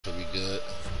good.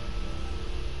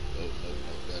 Oh,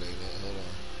 that ain't it. Hold on.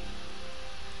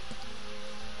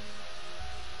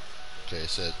 Okay, it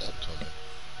says upcoming.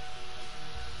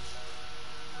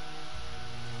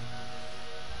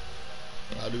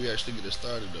 How do we actually get it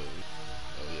started though?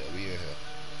 Oh yeah, we in here.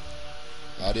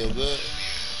 Audio good?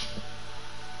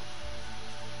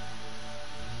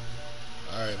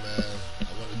 Alright, man.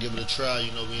 I want to give it a try.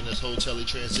 You know, we in this whole telly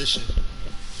transition.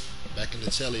 Back in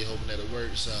the telly, hoping that it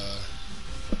works.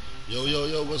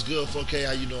 Yo, what's good, 4K?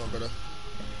 How you doing, brother?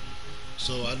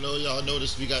 So I know y'all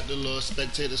noticed we got the little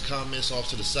spectators comments off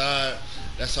to the side.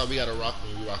 That's how we gotta rock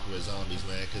when we rockin' with zombies,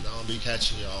 man. Cause I don't be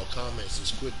catching y'all comments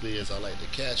as quickly as I like to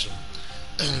catch them.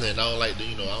 And I don't like to,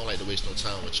 I don't like to waste no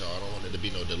time with y'all. I don't want it to be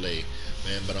no delay,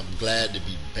 man. But I'm glad to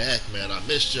be back, man. I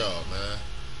missed y'all, man.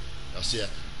 Y'all see,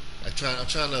 I'm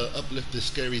trying to uplift this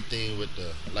scary thing with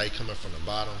the light coming from the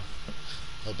bottom.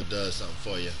 Hope it does something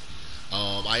for you.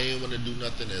 I ain't want to do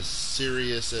nothing as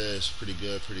serious as pretty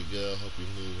good. Hope you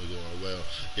move and going well.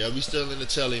 Yeah, we still in the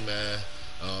telly, man.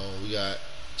 We got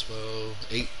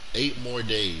 8 more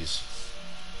days.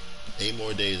 8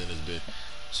 more days in this bit.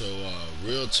 So,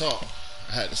 real talk.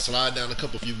 I had to slide down a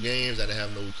few games. I didn't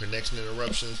have no connection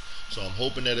interruptions. So I'm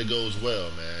hoping that it goes well,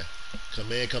 man.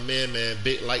 Come in, man.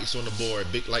 Big lights on the board.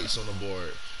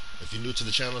 If you're new to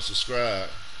the channel, subscribe.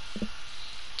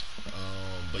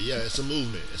 But yeah, it's a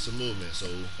movement. So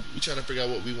we trying to figure out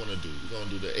what we want to do. We're gonna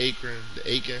do the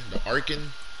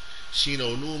Arkin,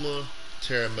 Shino Numa,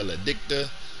 Terra Maledicta,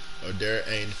 or Der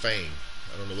Ein Fang.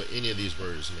 I don't know what any of these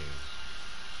words mean.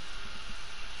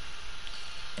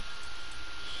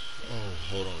 Oh,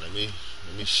 hold on. Let me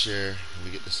share. Let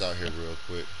me get this out here real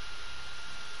quick.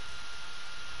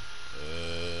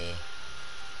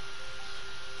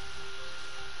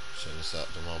 Send this out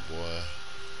to my boy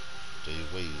Jay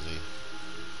Weezy.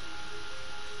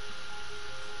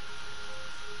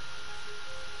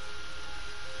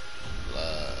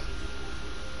 Live.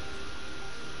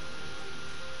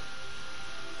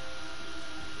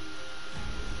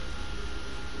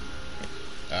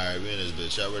 Alright, we in this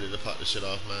bitch. Y'all ready to pop this shit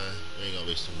off, man? We ain't gonna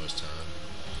waste too much time.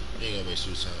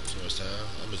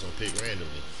 I'm just gonna pick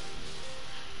randomly.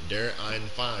 Der Ein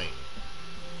Fang.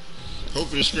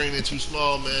 Hopefully the screen ain't too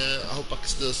small, man. I hope I can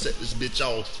still set this bitch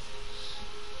off.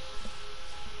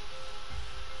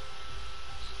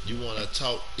 You wanna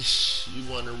talk ish? You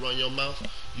wanna run your mouth?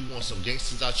 You want some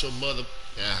gangsters out your mother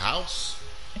house?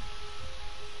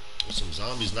 With some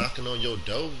zombies knocking on your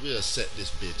door? We'll set this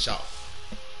bitch off.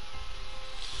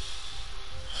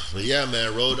 But yeah,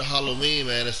 man, road to Halloween,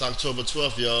 man. It's October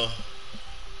 12th, y'all.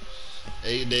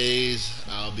 8 days,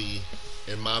 I'll be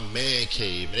in my man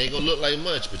cave. It ain't gonna look like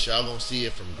much, but y'all gonna see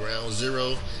it from ground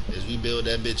zero as we build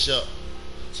that bitch up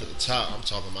to the top. I'm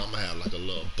talking about I'm gonna have like a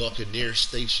little Buccaneer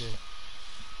station,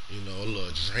 a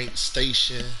little drink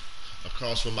station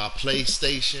across from my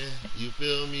PlayStation. You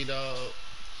feel me, dog?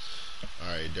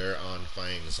 Alright, Der Ein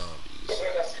Fang zombies.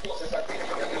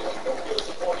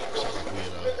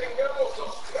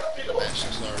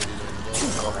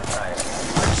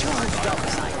 Charged up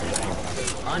cycle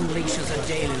unleashes a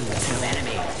deluge of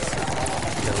enemies.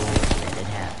 Don't let it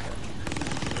happen.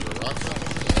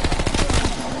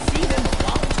 See them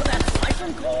flock to that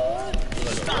siphon core?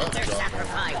 Stop their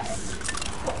sacrifice.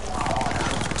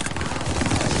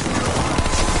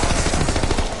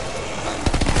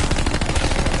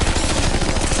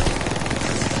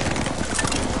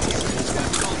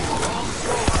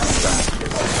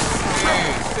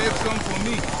 Save some for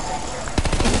me.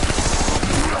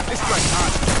 It's like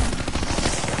hot.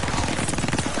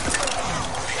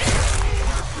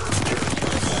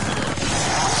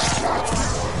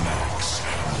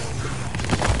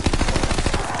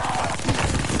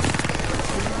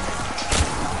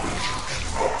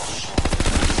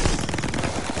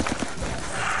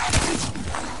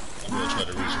 I'm gonna try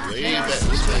to reach way back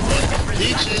this way.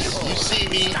 Peaches, you see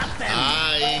me?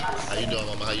 Hi. How you doing,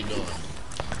 mama? How you doing?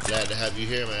 Glad to have you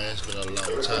here, man. It's been a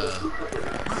long time.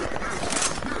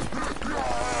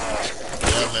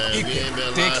 Yeah, man. We ain't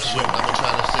been live streaming. I'm gonna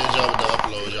try to send y'all with the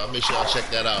upload. Y'all make sure y'all check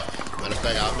that out. Matter of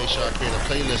fact, I'll make sure I create a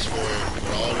playlist for it with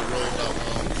all the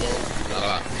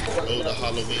road to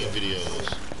Halloween videos.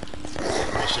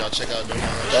 Make sure y'all check out those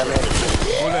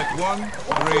Bullet 1,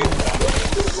 green.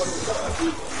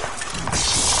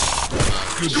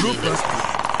 You group us.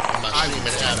 My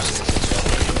streaming apps.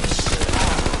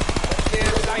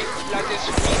 Like this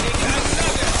meeting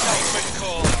another siphon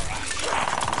core.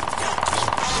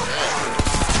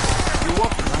 You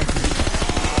walk right here.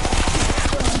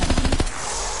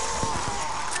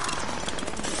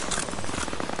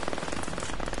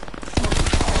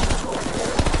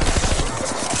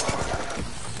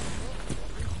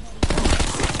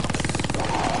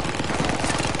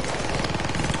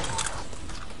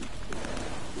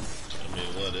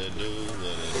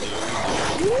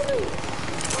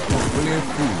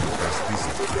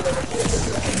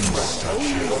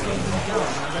 been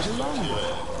gone a little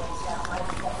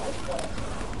longer.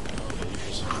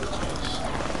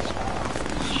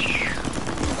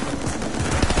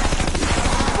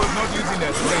 He was not using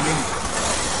their brain anyway.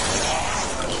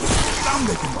 Damn,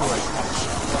 they can do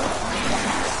it.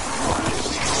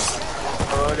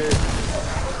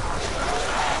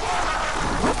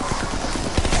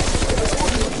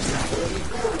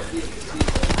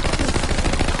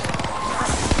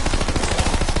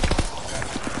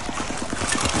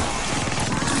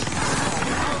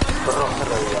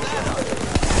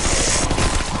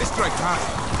 Let's strike hard.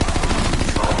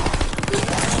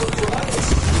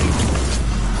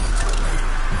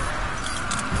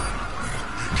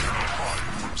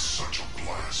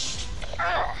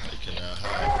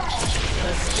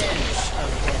 The stench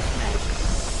of death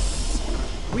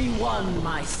magic. We won,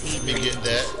 my seed. Let me get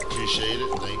that. Appreciate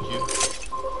it. Thank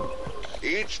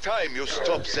you. Each time you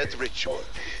stop that ritual,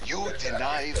 you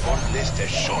deny Von List a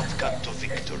shortcut to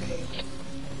victory.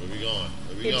 Where we going?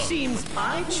 Where we It going? seems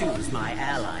I choose my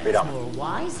allies more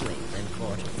wisely than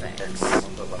court effects.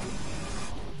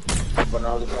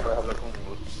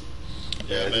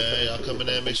 Yeah, man. Y'all come in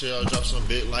there. Make sure y'all drop some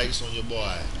big likes on your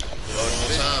boy. Been a long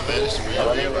time, man. It's real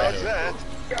Sorry deal about right here. that.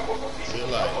 Big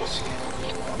likes.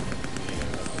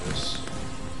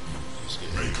 Let's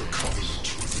get Make a covenant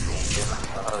with the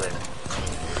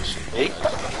altar.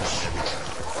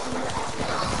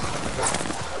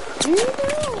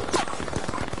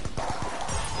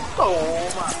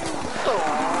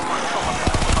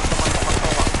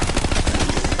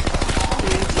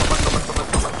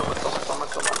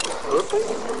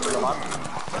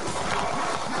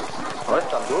 No es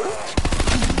tan duro.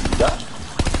 ¿Ya?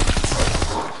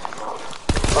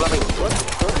 Hola, amigo.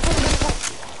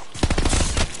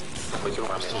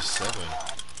 Still 7.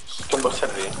 ¿Quién va a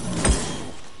servir?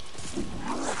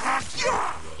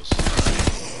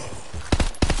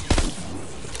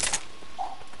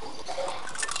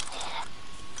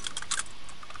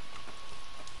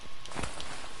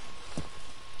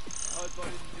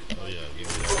 Oh yeah, give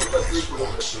me that.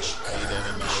 Need that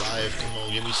in my life. Come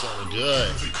on, give me something good.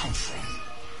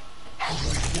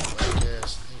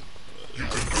 Yes.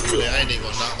 Really, I ain't even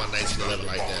gonna knock my 1911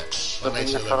 like that. My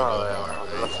 1911 go hard. I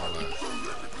ain't gonna lie.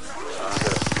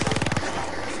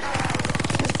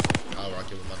 I'll rock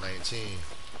it with my 19.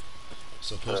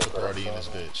 Supposed to party in this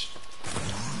bitch.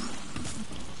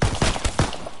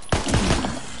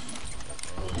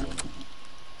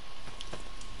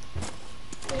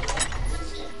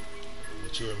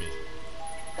 Mature me.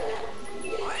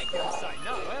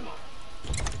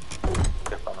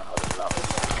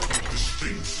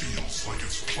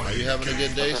 Are you having a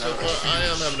good day so far? I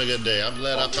am having a good day. I'm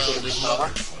glad I found this mother.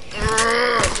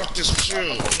 Fuck this shoe,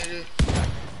 nigga.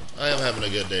 I am having a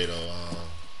good day though.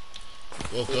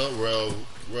 Woke up well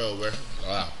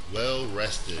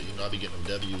rested. You know I be getting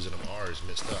them W's and them R's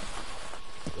mixed up.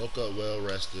 Woke up well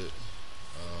rested.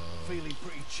 Feeling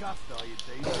pretty chuffed, are you,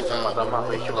 Dave? Found a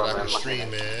room that I can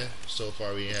stream in. So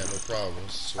far we ain't had no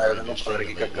problems. So Hay I've been un poder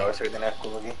aquí streaming que lately. acaba de tener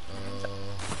escudo aquí.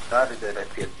 Dale, te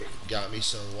despierte. Got me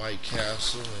some White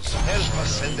Castle and some Help us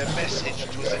send a message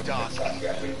to the dark.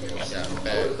 got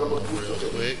back real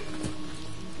quick.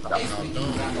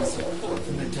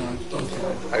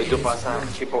 Ahí tú pasas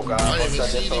tipo cada I didn't even cosa de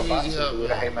see eso the fácil,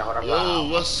 hubieras ahí mejorado la Yo,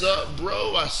 agua. what's up,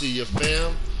 bro? I see you,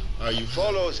 fam. Are you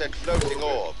Follow that floating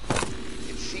orb.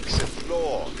 It seeks a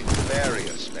flaw in the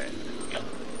barrier spell.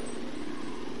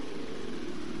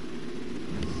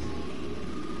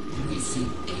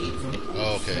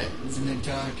 Oh, okay.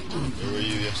 Where were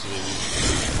you yesterday?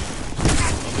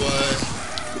 My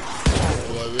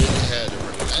boy really had to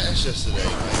relax yesterday,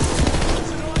 man.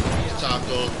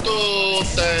 Taco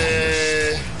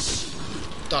Tuesday.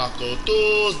 Taco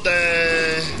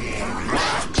Tuesday.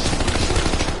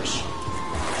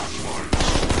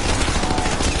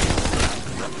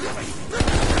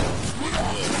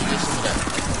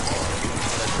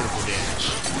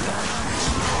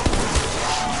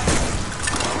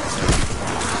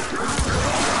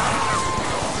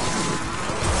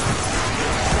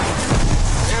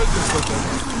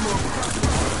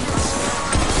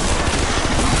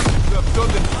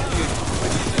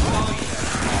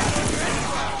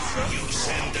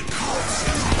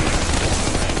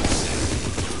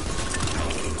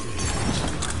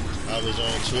 I was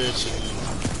on Twitch, and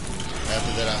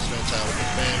after that I spent time with the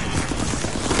family.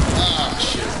 Ah,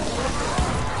 shit.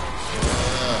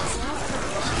 Yeah.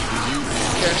 Did you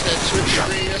catch that Twitch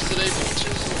stream yesterday,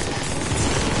 bitches?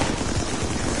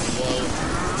 Well,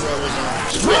 bro was on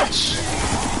Twitch.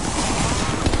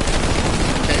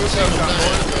 Can't tell me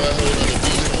nothing, bro. I hold other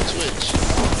beats on Twitch.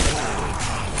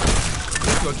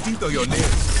 Your teeth or your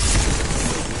nails?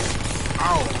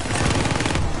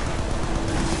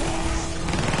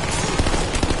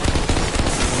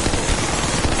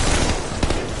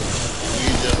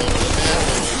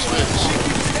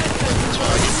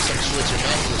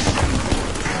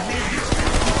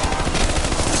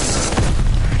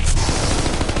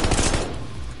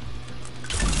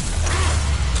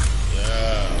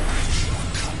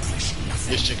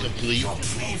 Glee. Your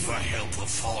plea for help will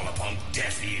fall upon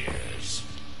deaf ears.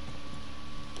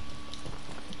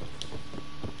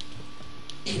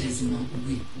 It is not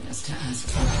weakness to ask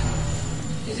for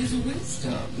help. It is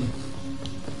wisdom.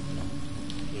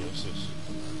 What's this?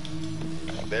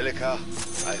 Bellica,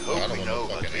 I hope we know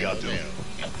what we are doing.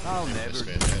 I'll never.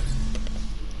 Spin that.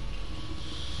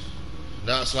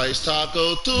 Not Slice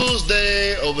Taco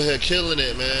Tuesday. Over here killing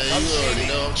it, man. You already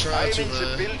know I'm trying to, I'm in the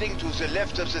man. building to the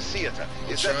left of the theater.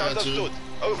 Is that trying to. understood?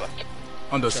 Over. Trying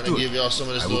Understood. to give y'all some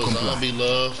of this I will little comply. zombie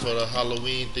love for the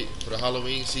Halloween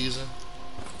season.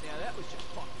 Yeah, that was just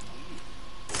fucking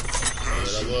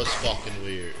Yeah, that was fucking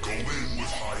weird. Go in with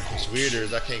high What's hopes. weirder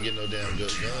is I can't get no damn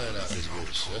good gun out this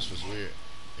bitch. That's what's weird.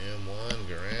 M1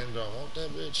 Grand, do I want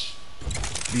that bitch?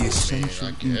 The essential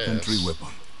I guess. infantry weapon.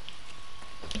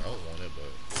 I don't want it,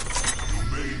 but You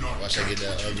may not watch I get that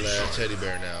what you ugly ass desire, teddy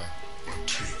bear now. but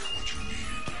take what you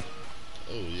need.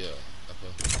 Oh yeah.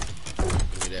 Okay.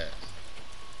 Give me that.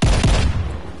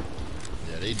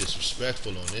 Yeah, they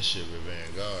disrespectful on this shit with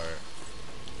Vanguard.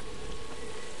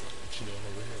 What you doing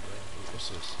over here, bro? What's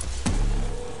this?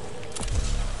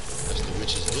 That's the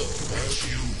witch's book, bro. What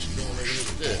you doing over here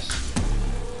with this?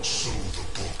 So the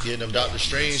book. Getting them Doctor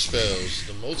Strange spells,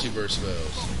 the multiverse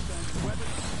spells.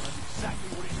 Exactly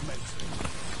what it's meant to.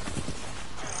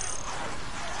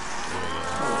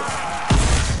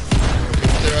 Can we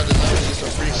clear out the zombies and some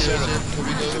free kills here before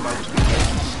we go?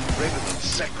 Revenant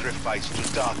sacrifice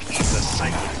to dark ether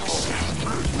silent core.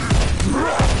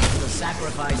 The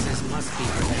sacrifices must be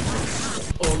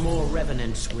prevented, or more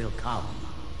revenants will come.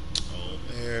 Oh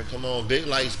man, come on, big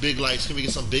lights, big lights. Can we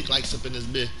get some big lights up in this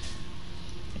bit?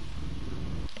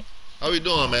 How we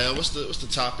doing, man? What's the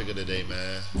topic of the day,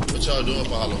 man? What y'all doing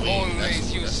for Halloween?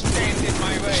 Always you stand in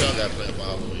my What y'all way. got planned for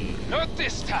Halloween? Not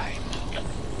this time.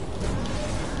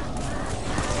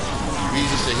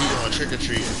 Reason said he on trick or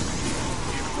treating.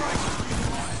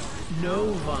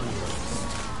 No,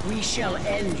 Vanguard. We shall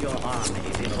end your army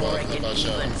before it How can about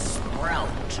y'all? even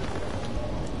sprout.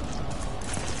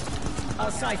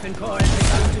 A siphon core has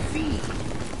begun to feed.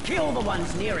 Kill the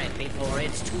ones near it before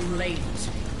it's too late.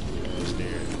 Oh, it's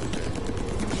there. Okay.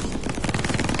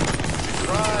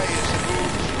 Try is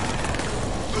good.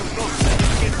 Do not let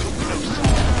it get too close.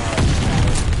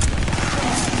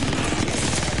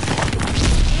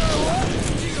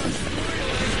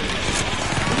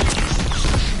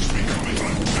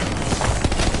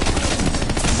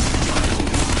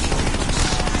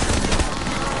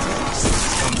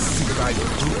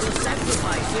 The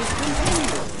sacrifices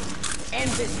continue. End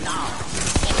this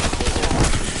now.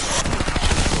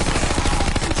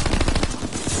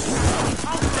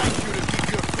 I'll thank you to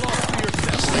keep your claws to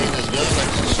yourself. Slaying this gun like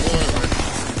it's a sword, man.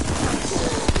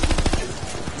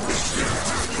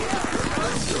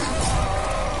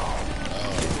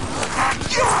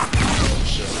 Oh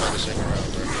shit, I'm about to shake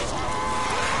around,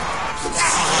 bro.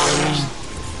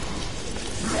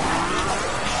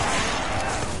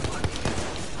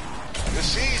 You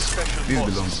see, special This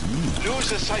belongs forces. to me.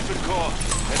 Lose a siphon core,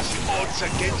 and the odds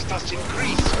against us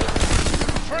increase.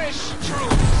 Fresh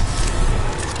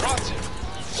truth. Rotten,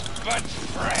 but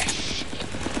fresh.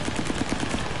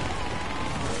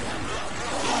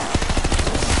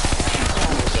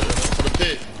 Set him up for the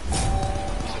pit.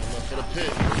 Set him up for the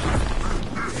pit.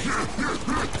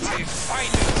 The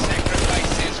final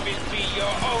sacrifices will be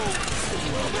your own.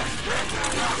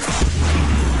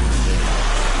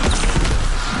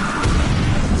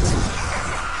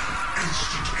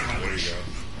 There you go.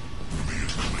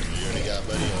 You already got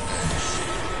buddy. Okay.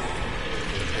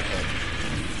 Pick up.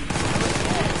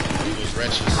 He was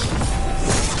wretches.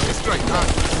 It's right, huh?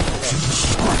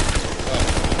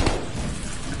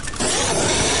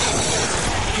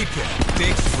 Keep it.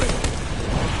 Takes ready.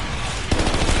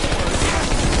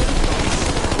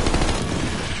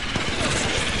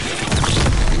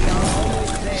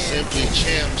 Simply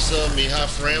champ sub me. Hi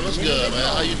friend, what's good, man?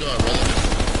 How you doing, brother?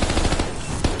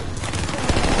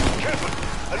 Careful!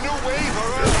 A new wave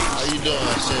arrives! How you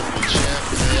doing, Simply champ?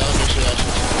 Man, y'all make sure y'all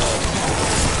should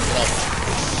get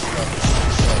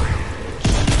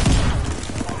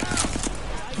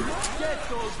Get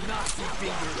those Nazi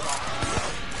fingers off.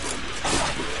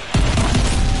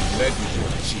 Let me do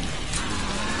it, Chief.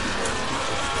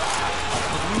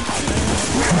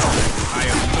 I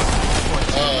am not.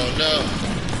 Oh no.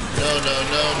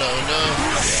 No.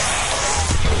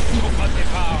 But the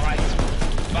far right.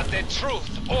 But the truth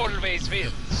always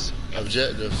wins.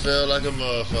 Objective fail like a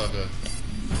motherfucker.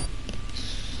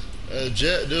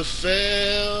 Objective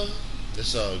fail.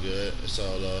 It's all good. It's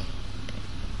all love.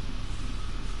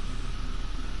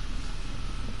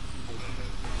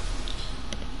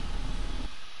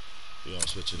 We gonna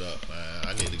switch it up, man.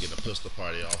 I need to get a pistol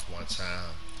party off one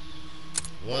time.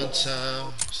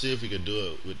 See if we can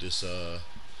do it with this,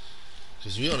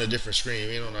 cause we on a different screen.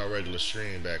 We ain't on our regular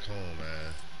screen back home,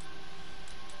 man.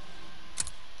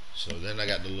 So then I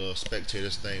got the little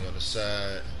spectators thing on the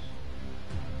side.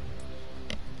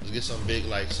 Let's get some big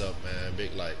lights up, man.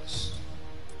 Big lights.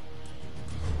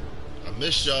 I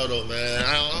miss y'all though, man.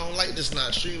 I don't like this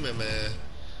not streaming, man.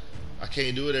 I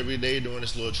can't do it every day doing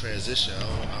this little transition.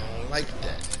 I don't like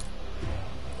that.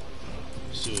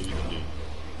 Let's see what we can do.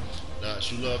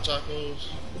 Knox, you love tacos?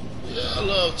 Yeah, I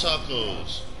love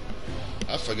tacos.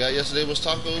 I forgot yesterday was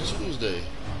Taco Tuesday.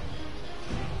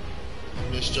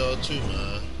 I missed y'all too,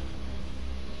 man.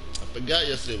 I forgot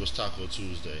yesterday was Taco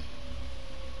Tuesday.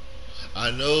 I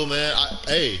know, man.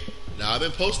 Hey, now I've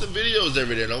been posting videos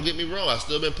every day. Don't get me wrong. I've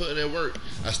still been putting in work.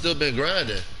 I've still been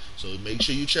grinding. So make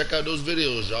sure you check out those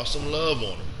videos. Y'all some love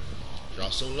on them.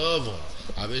 Y'all some love on them.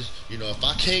 I've been, you know, if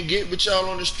I can't get with y'all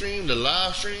on the stream, the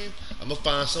live stream, I'm gonna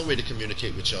find some way to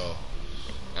communicate with y'all.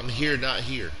 I'm here, not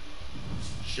here.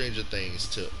 Stranger Things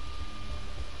tip.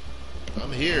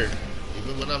 I'm here,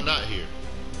 even when I'm not here.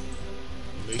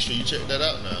 Make sure you check that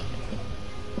out now.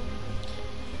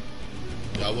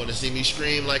 Y'all want to see me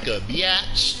stream like a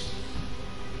biatch?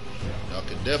 Y'all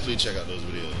can definitely check out those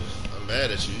videos. I'm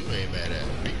mad at you. You ain't mad at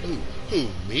me. Who?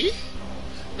 Me?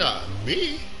 Not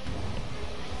me.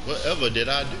 Whatever did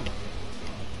I do?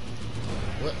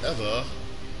 Whatever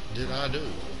did I do?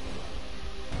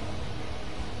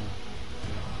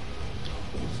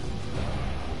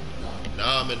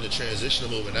 Now I'm in the transitional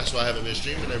movement. That's why I haven't been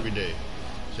streaming every day.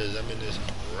 Because I'm in this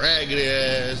raggedy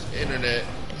ass internet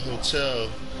hotel.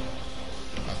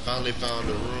 I finally found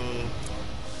a room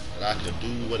that I could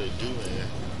do what it do in.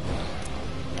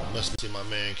 Must see my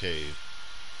man cave.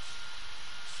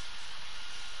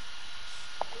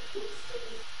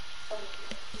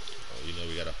 Oh, you know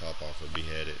we gotta pop off or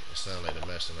behead it. It sounds like the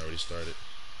match done already started.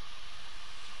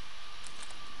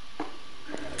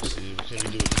 Let's see, what can we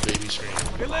do with this baby screen?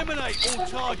 Eliminate all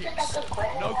targets.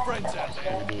 No friends out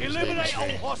there. Eliminate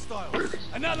all hostiles.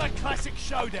 Another classic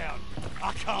showdown.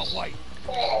 I can't wait.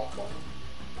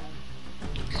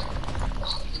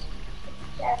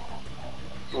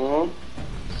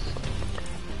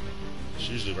 It's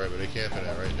usually right where they camping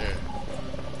at, right there.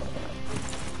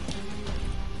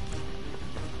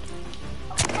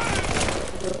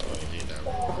 Oh, he not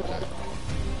okay.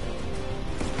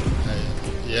 Hey,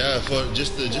 yeah, for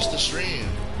just the stream.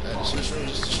 I had to switch room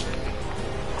just the stream.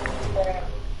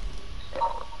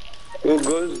 Who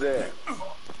goes there?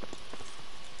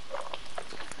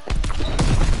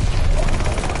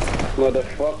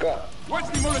 Motherfucker. Where's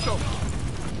the Molotov?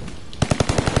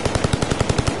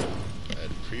 I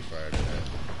had pre-fired it.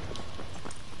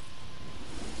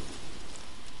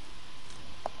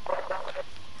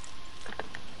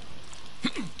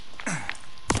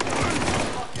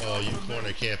 Oh, you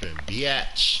corner camping,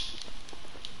 biatch.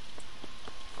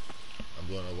 I'm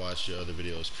going to watch your other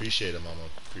videos. Appreciate it, mama.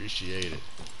 Appreciate it.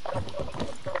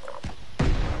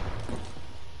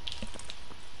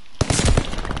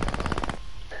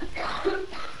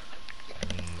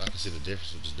 I can see the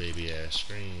difference with this baby ass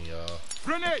screen, y'all.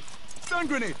 Grenade! Stun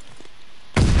grenade!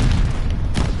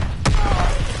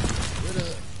 Where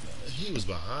the... He was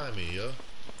behind me, yo.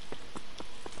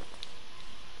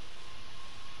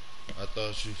 I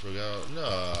thought you forgot. No,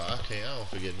 I can't. I don't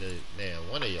forget damn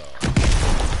one of y'all.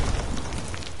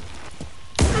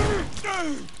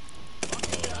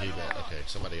 Oh, he back. Okay,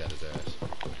 somebody got his ass.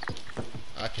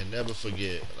 I can never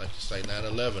forget. Like it's like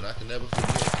 9/11. I can never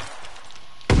forget.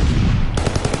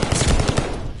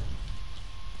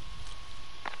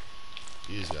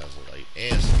 These guys are like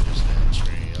ants on this damn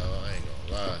screen, y'all. I ain't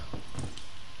gonna lie.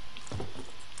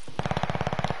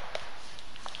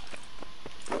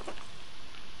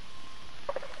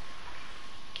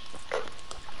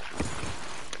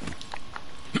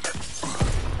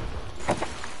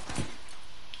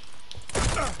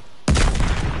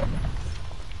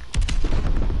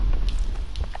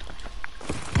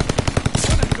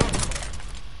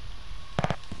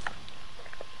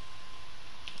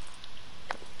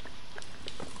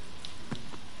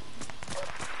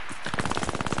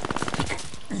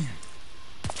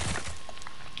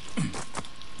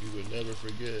 Never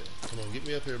forget. Come on, get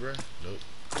me up here, bro. Nope.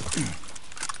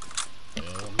 You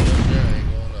don't want me up there, I ain't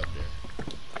going up there.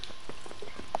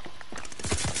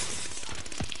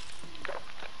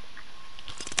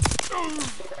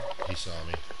 He saw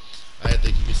me. I didn't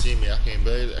think he could see me. I can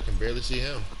barely see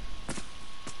him.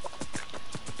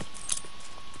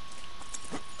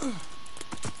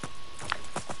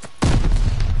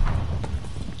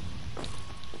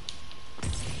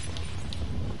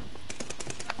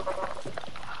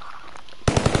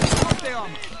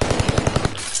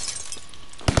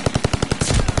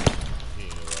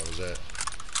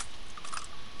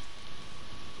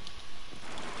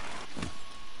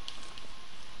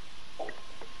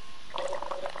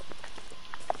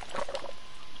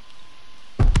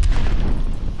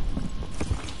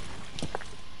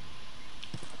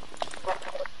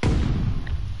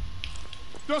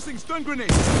 Tossing stun grenade.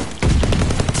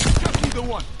 Just need the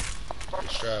one.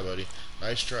 Nice try, buddy.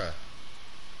 Nice try.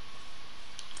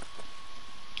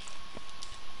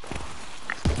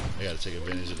 I gotta take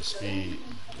advantage of the speed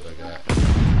that I got.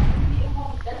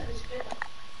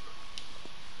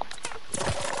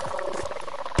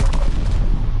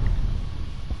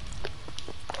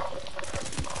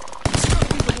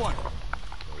 Just need the one.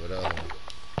 What other one?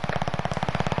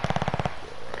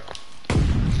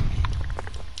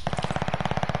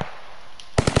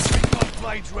 Recon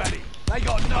planes ready. They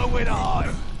got nowhere to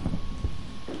hide.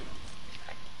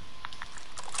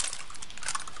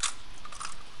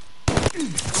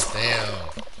 Damn.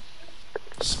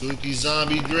 Spooky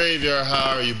zombie graveyard.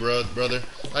 How are you, brother?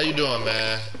 How you doing,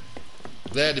 man?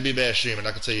 Glad to be back streaming.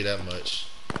 I can tell you that much.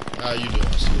 How you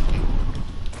doing, Spooky?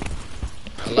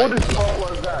 What the fuck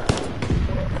was that?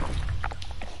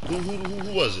 Who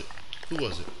was it? Who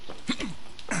was it?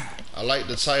 I like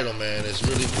the title, man. It's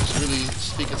really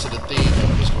speaking to the theme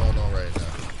of what's going on right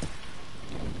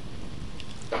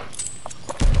now.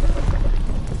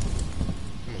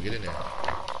 Come on, get in there.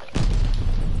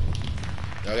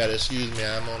 Y'all gotta excuse me.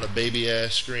 I'm on a baby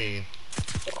ass screen.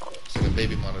 It's like a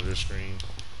baby monitor screen.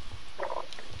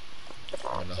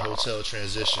 On the hotel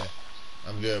transition.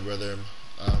 I'm good, brother.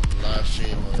 I'm live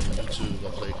stream on YouTube.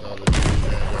 I play Call of Duty.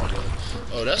 Vanguard.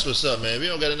 Oh, that's what's up, man. We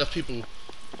don't got enough people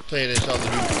playing in Call of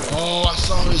Duty. Oh, I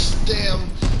saw this. Damn.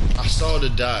 I saw the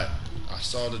dot. I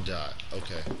saw the dot.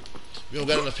 Okay. We don't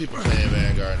got enough people playing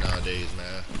Vanguard nowadays,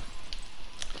 man.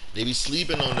 They be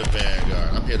sleeping on the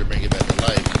Vanguard. I'm here to bring it back to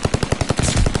life.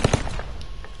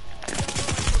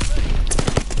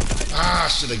 Ah, I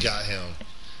should have got him.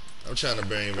 I'm trying to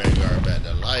bring Vanguard back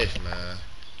to life, man.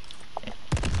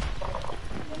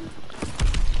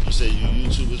 You say you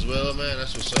YouTube as well, man?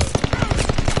 That's what's up.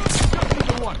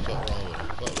 What's wrong with him?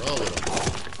 What's wrong with him?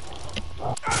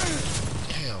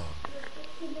 Damn.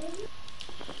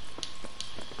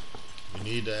 We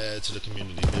need to add to the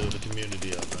community. Build the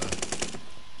community up, man.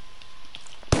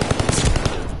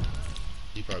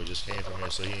 He probably just came from here,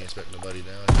 so he ain't expecting nobody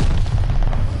down here.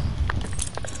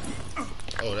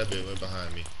 Oh, that bit went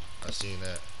behind me. I seen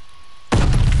that.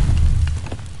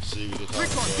 See, we can call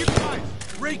Recon, keep it eyes.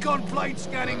 Recon plane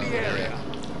scanning the area.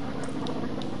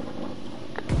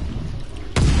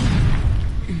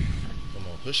 Come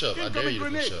on, push up. I dare you to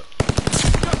push up.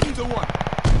 Just need the one.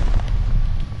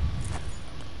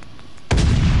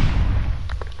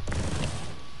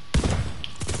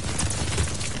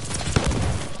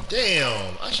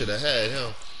 Damn, I should have had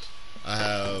him. I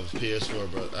have PS4,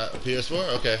 bro.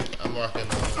 PS4? Okay, I'm rocking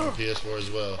PS4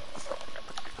 as well.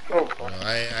 You know,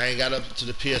 I ain't got up to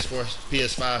the PS4,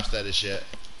 PS5 status yet.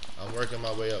 I'm working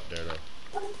my way up there, though.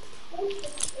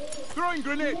 Throwing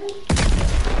grenade.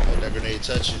 Oh, that grenade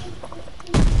touch you.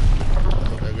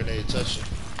 Oh, that grenade touch you.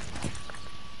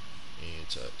 He ain't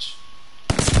touch.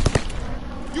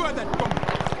 You had that coming.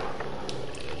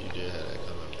 Yeah, you did have that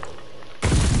coming, bro.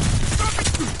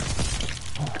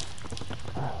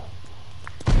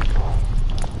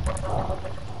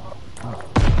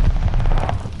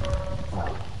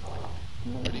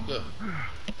 Where'd he go?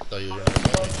 I thought you were running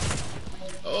away.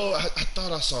 Oh, I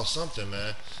thought I saw something,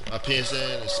 man. My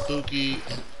PSN is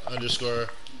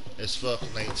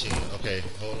spooky_as-fuck19. Okay,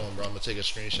 hold on, bro. I'm gonna take a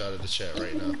screenshot of the chat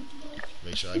right now.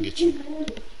 Make sure I get you.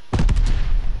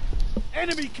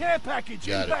 Enemy care package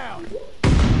Got inbound. it.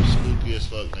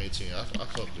 Spooky_as-fuck19. I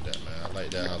fuck with that, man. I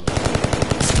like that. I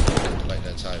like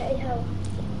that title.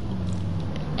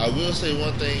 I will say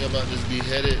one thing about this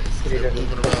beheaded. They're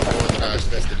moving around more than I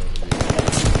expected them to be.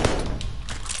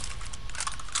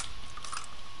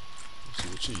 Let's see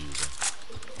what you're using.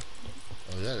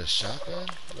 Oh, is that a shotgun?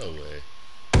 No way.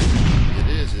 It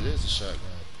is a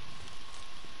shotgun.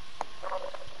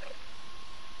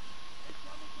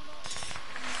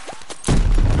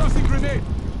 Tossing grenade.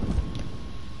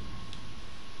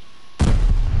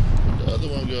 Where'd the other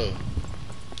one go?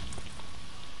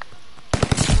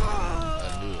 I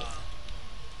knew it.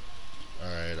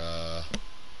 Alright,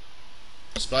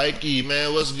 Spikey,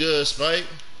 man, what's good, Spike?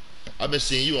 I've been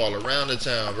seeing you all around the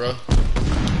town, bro.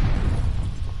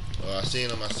 Oh, I seen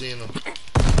him.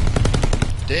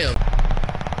 Damn.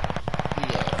 He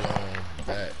got blown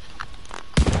back.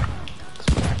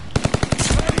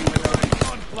 Ready with the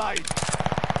recon plane.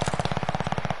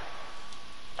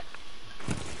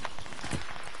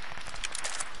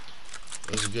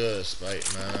 What's good, Spike,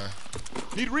 man?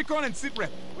 Need recon and sit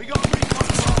rep. We got recon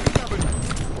covered.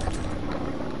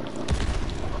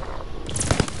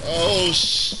 Oh,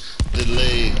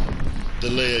 delay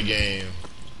a game.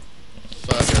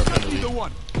 5-yard penalty. Either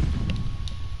one.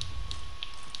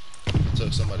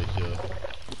 Took somebody kill.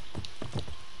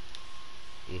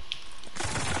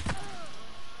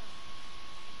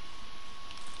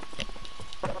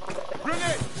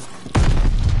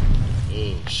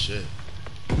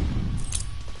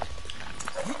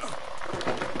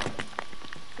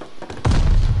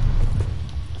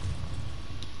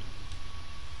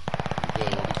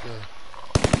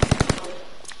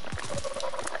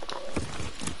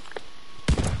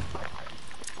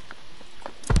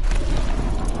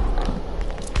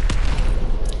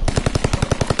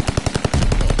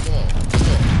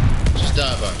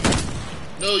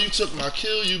 No, you took my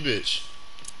kill, you bitch.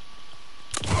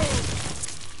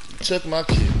 You took my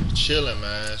kill. Chilling,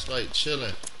 man. It's like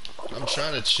chilling. I'm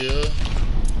trying to chill.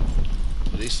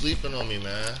 But they sleeping on me,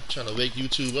 man. I'm trying to wake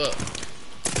YouTube up.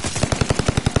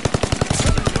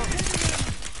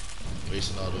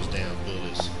 Wasting all those damn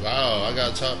bullets. Wow, I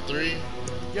got top 3.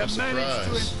 I'm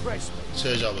surprised.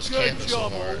 Tells y'all was camping so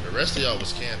hard. The rest of y'all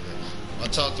was camping. My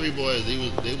top 3 boys, they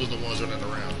was the ones running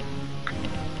around.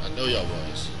 I know y'all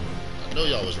was. I know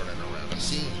y'all was running around. I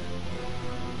seen you.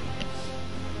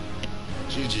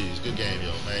 GG's, good game,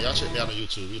 yo, man. Y'all check me out on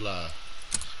YouTube. We live.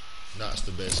 Not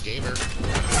the best gamer. I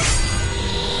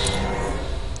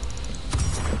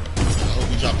hope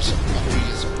we dropping some. I hope we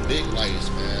get some big lights,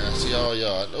 man. I see all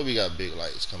y'all. I know we got big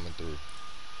lights coming through.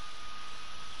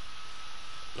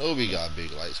 I know we got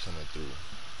big lights coming through.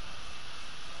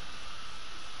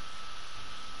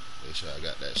 Make sure I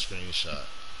got that screenshot.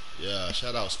 Yeah,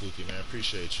 shout out Spooky, man.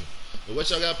 Appreciate you. But what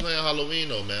y'all got playing Halloween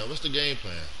though, man? What's the game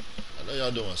plan? I know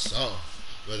y'all doing something.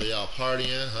 Whether y'all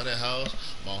partying, haunted house.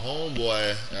 My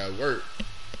homeboy at work,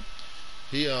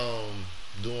 he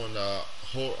doing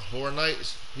horror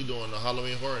nights. He doing the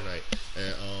Halloween horror night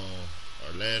at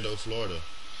Orlando, Florida,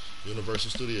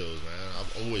 Universal Studios, man.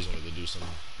 I've always wanted to do some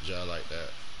job like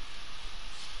that.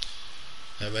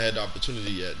 Haven't had the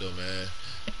opportunity yet though, man.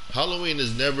 Halloween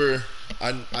is never.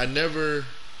 I never.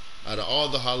 Out of all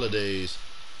the holidays,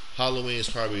 Halloween is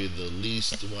probably the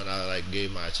least one I like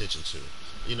gave my attention to.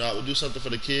 You know, I would do something for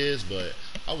the kids, but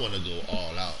I want to go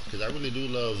all out because I really do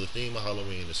love the theme of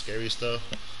Halloween, the scary stuff.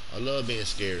 I love being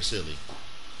scared silly.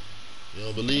 You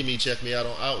don't believe me? Check me out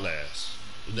on Outlast.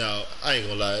 Now, I ain't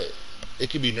gonna lie, it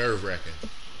could be nerve-wracking.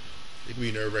 It could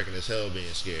be nerve-wracking as hell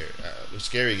being scared. The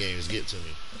scary games get to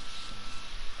me,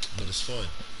 but it's fun.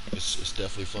 It's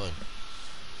definitely fun.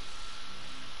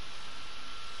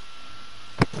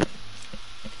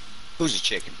 Who's the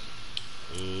chicken?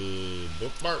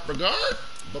 Bookmark Vanguard?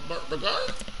 Bookmark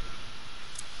Vanguard?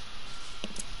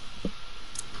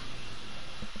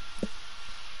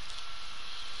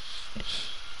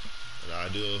 I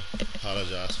do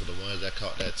apologize for the ones that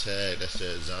caught that tag that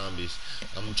said zombies.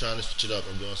 I'm trying to switch it up.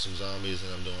 I'm doing some zombies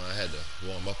and I had to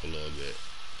warm up a little bit.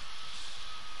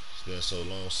 It's been so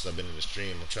long since I've been in the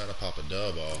stream. I'm trying to pop a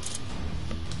dub off.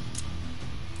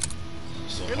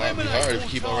 So hard if you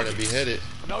keep on running beheaded.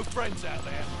 No friends out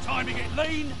there. Time to get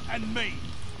lean and mean.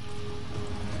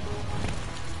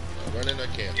 Running a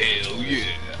camp. Hell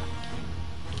yeah.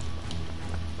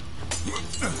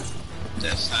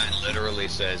 That sign literally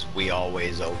says, "We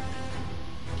always open."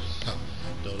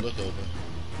 Don't look open.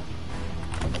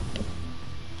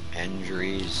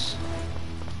 Injuries.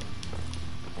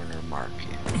 Corner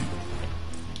market.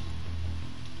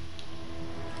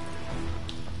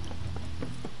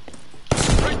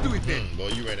 Boy,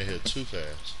 you ran in here too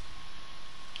fast.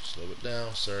 Slow it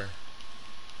down, sir.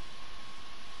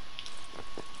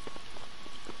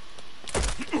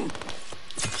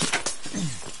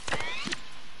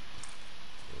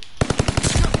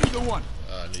 The one.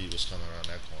 I knew you was coming around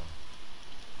that corner.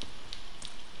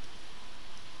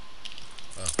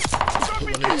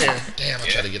 Put one in there. Damn, I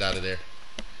tried to get out of there.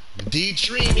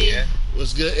 D-Dreamy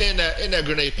was good. And that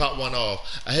grenade popped one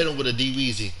off. I hit him with a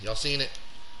D-Weezy. Y'all seen it?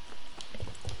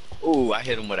 Ooh, I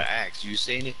hit him with an axe. You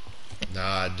seen it? Nah,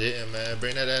 I didn't, man.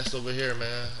 Bring that ass over here,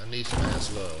 man. I need some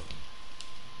ass love.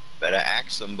 Better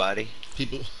axe somebody.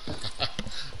 People.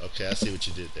 Okay, I see what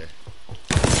you did there.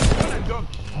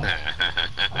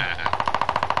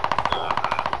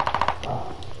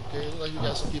 Okay, look like you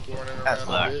got some people running around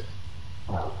a bit.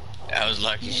 That was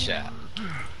lucky shot.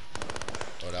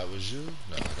 Oh, that was you?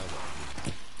 No, that wasn't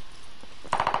you.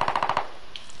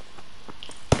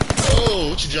 Oh,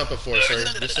 what you jumping for, sir?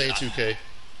 This ain't 2K.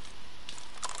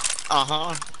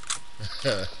 Uh-huh.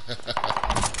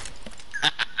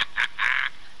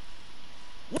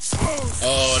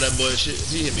 Oh, that boy, shit,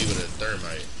 he hit me with a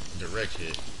thermite. Direct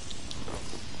hit.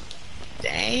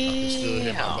 Damn. I can still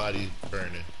hear my body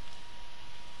burning.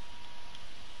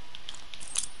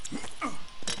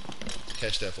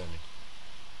 Catch that for me.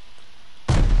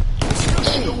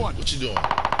 Oh, what you doing?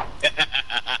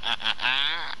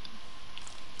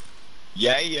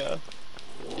 Yeah. Yeah.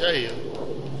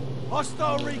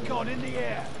 Hostile recon in the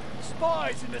air.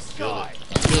 Spies in the sky.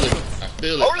 I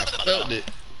feel it. I felt it.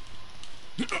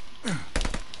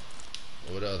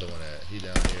 Where the other one at? He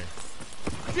down here.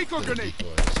 Decoy grenade.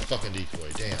 Decoy. It's a fucking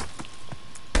decoy. Damn.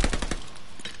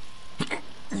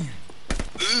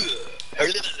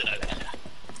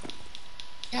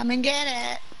 Come and get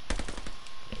it.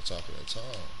 No talking in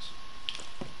tongues.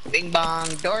 Bing bong,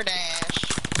 DoorDash.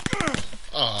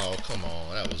 Oh, come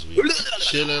on. That was weird.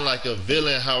 Chilling like a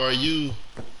villain. How are you?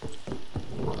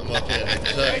 I'm up here in the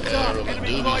cut, Heads man. up, Rolling enemy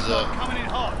doobies glide bomb up. coming in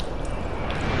hot.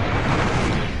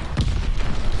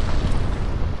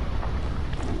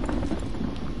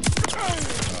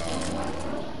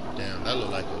 Damn, that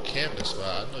look like a camping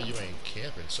spot. I know you ain't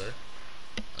camping, sir.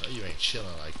 I know you ain't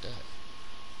chilling like that.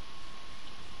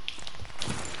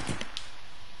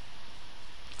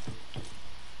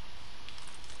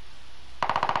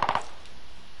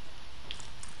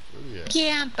 Where we at?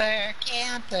 Camper,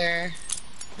 camper.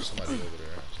 Somebody over there.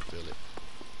 I can feel it.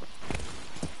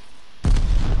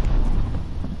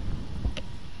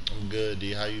 I'm good,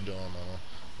 D. How you doing, mama?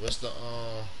 What's the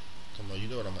come on, you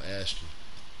know what I'm gonna ask you.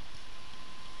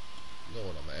 You know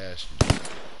what I'm gonna ask you.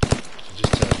 So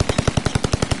just tell me.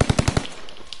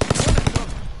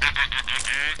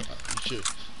 You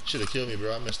should have killed me,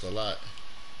 bro. I missed a lot.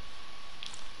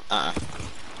 I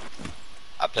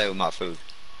play with my food.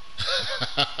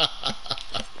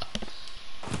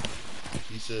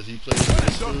 He says he plays with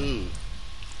his food.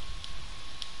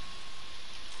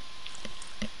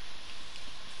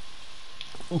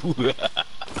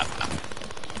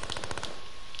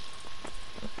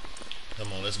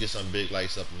 Come on, let's get some big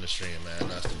lights up in the stream, man.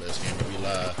 That's the best game. We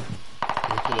live.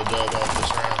 Can we pull a dub off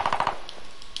this round?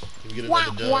 Can we get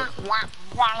another dub?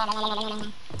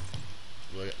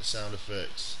 We got the sound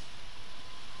effects.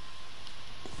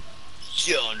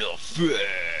 Sound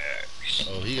effects.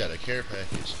 Oh, he got a care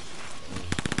package.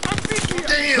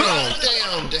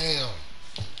 Damn.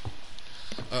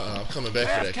 I'm coming back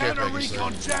for that care package, sir.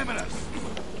 Recon jamming us.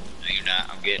 No, you're not.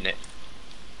 I'm getting it.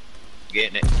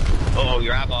 Getting it. Oh,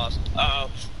 your eyeballs. Uh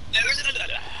oh.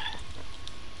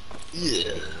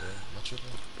 Yeah. Am I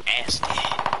tripping? Nasty.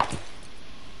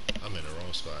 I'm in the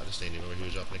wrong spot. This ain't even where he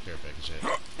was dropping the care package at.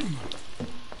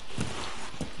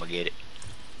 I'm gonna get it.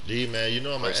 D, man, you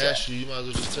know I'm gonna ask you. You might as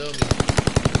well just tell me.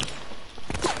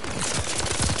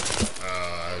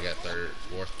 I got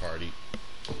fourth party.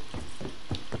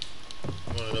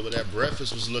 You wanna know what that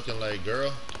breakfast was looking like,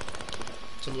 girl?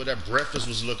 Tell me what that breakfast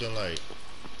was looking like.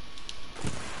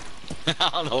 I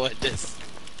don't know what this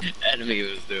enemy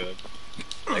was doing.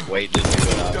 Like, wait, this is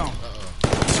what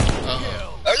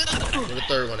Where the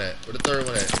third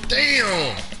one at?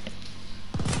 Damn!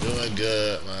 Doing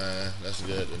good, man. That's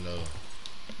good to know.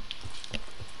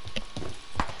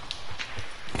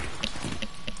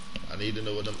 I need to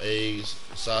know what them eggs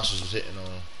and sausage was hitting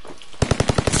on.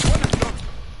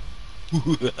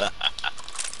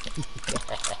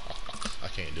 I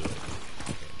can't do it.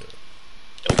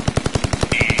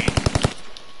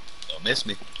 Don't miss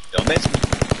me.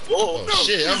 Whoa. Oh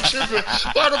shit, I'm tripping.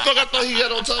 Why the fuck I thought he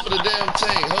got on top of the damn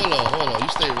tank? Hold on. You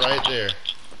stay right there,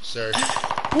 sir.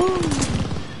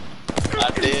 I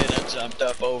did. I jumped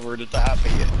up over the top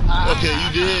of you. Okay,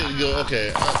 you did. You go.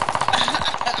 Okay.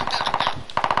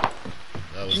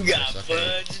 You got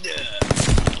fudged up.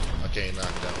 I can't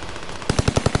knock down.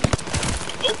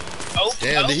 Oh.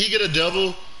 Damn, did he get a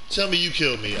double? Tell me you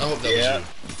killed me. I hope that was you.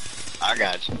 I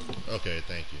got you. Okay,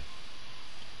 thank you.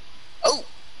 Oh,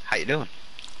 how you doing?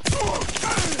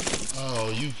 Oh,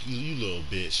 you little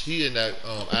bitch. He in that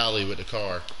alley with the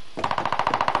car.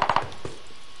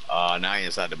 Now you're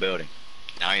inside the building.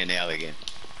 Now you're in the alley again.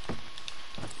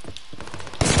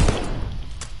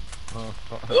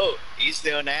 Oh, he's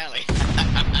still in the alley.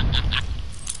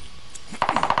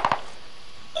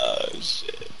 Oh,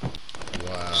 shit.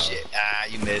 Wow. Shit.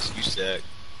 You missed. You suck.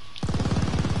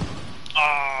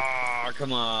 Oh,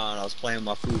 come on. I was playing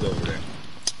my food over there.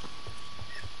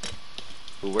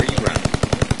 Well, where you running?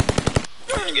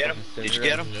 Did you get him? Did you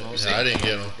get him? No, I didn't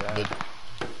get him. But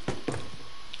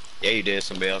yeah, you did.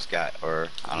 Somebody else got, or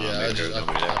I don't know. Maybe there was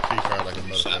nobody there. I pre-fired like a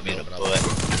Shot me in the motherfucker.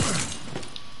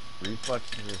 butt.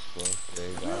 Reflexes are slow. There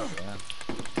you go.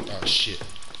 Yeah. Oh shit.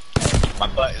 My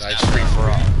butt is Nice not free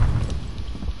for all.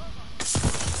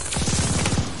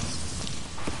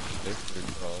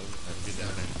 Get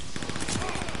down there.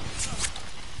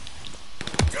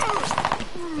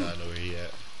 Nah, I know where he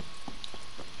at.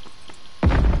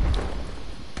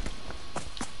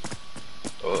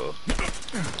 Oh,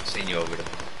 seen you over there.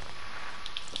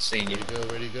 Seen you.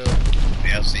 Where'd he go?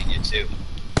 Yeah, I've seen you too.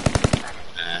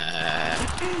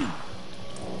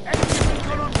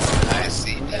 I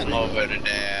see them over there,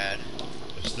 Dad.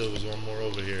 There still was one more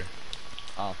over here.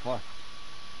 Oh, fuck.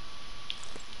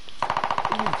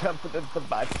 You jumping at the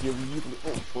back, you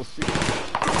little pussy.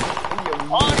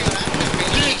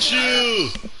 Get you!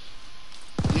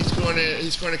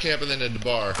 He's corner camping in the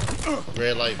bar.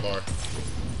 Red light bar.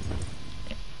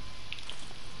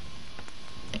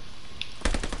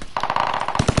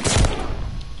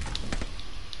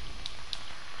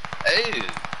 Hey.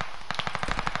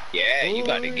 Yeah, you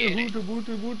about to get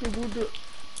it.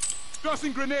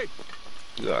 Tossing grenade.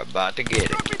 You are about to get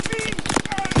it.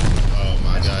 Oh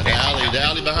my god, the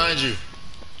alley behind you.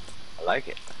 I like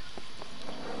it.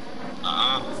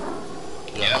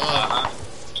 Yeah,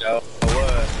 Joe,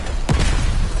 what?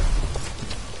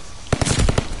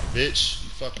 Bitch, you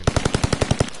fucking.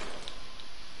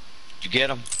 Did you get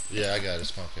him? Yeah, I got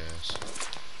his punk ass.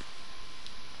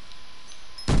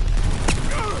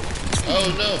 Oh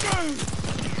no.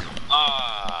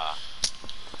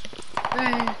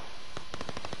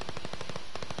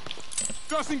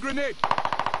 Tossing grenade.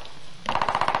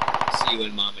 See you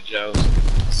in Mama Joe's.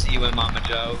 See you in Mama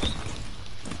Joe's.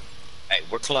 Hey,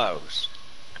 we're closed.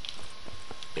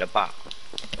 Get a pop.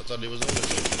 I thought he was over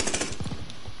there.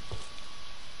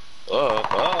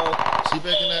 Oh. See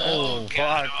back in that Oh,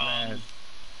 fuck, man.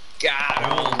 Got him.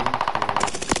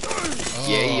 Oh,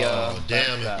 Yeah.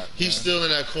 damn. That, He's still in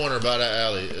that corner by that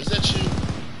alley. Is that you?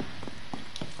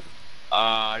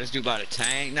 This dude by the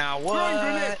tank. Now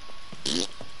what?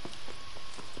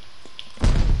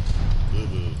 Boo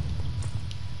boo.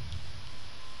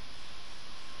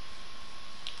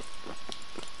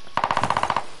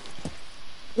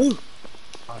 Oh,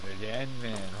 the end,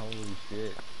 man. Holy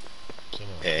shit. Come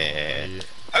on. Yeah. Yeah.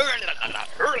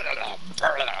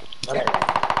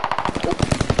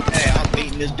 Hey, I'm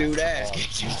beating this dude ass. Oh,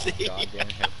 Can't you see? goddamn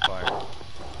hip fire.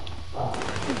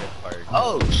 Hip fire.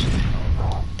 Oh shit.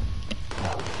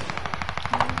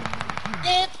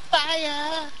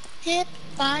 Hit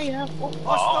fire.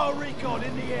 Hostile recon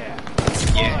in the air.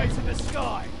 Yeah. Eyes in the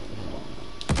sky.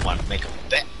 Want to make a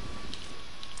bet?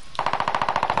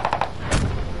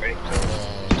 Ready? Come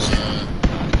on, son.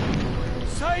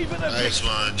 Savor the Nice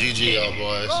one. GG, y'all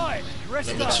boys. Right, rest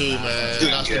Number up. 2, man.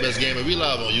 That's the best gamer. We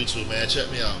live on YouTube, man. Check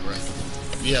me out, bro.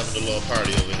 We having a little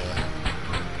party over here.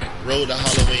 Road to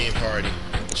Halloween party.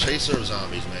 Chaser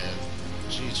zombies, man.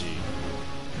 GG.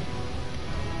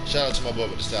 Shout out to my boy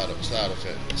with the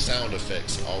sound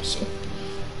effects also.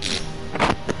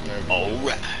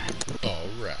 Alright.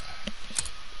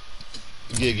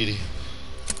 Giggity.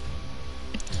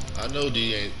 I know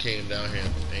D ain't came down here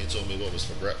and ain't told me what was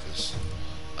for breakfast.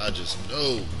 I just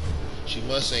know she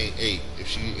must ain't ate if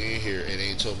she in here and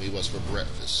ain't told me what's for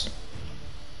breakfast.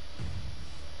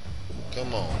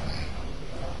 Come on, man.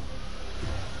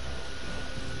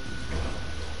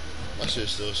 My shit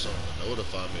still showing to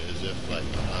notify me as if like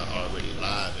I'm not already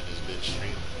live in this bitch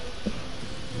stream.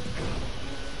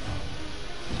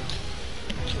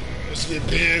 Let's get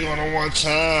big on it one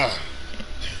time.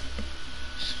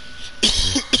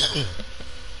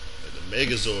 Like the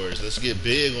Megazords, let's get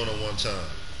big on it one time.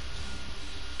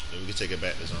 Then we can take it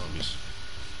back to zombies.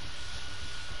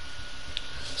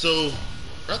 So,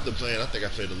 after playing, I think I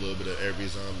played a little bit of every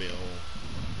zombie on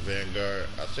Vanguard.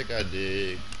 I think I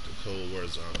dig the Cold War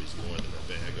zombies more than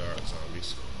the Vanguard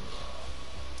zombies.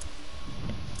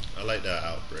 I like that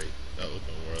Outbreak. That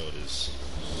open world is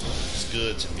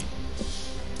good to me.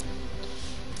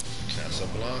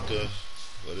 Casablanca,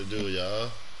 what it do, y'all?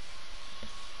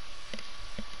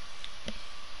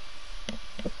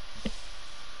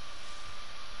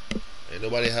 Ain't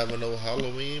nobody having no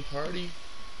Halloween party?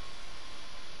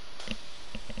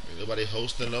 Ain't nobody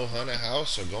hosting no haunted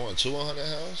house or going to a haunted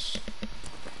house?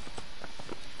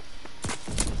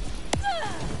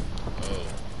 Oh,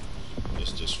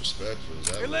 that's disrespectful. Is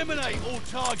that Eliminate all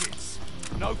targets.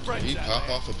 No friends. Did he out pop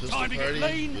there. off a pistol Time to party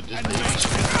get lean with this and baby? mean.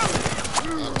 I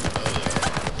don't know, y'all. I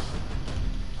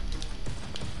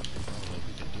don't know if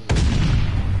we can do it.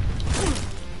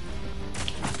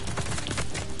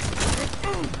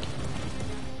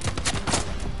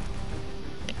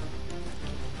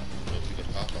 I don't know if we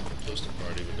can pop off a pistol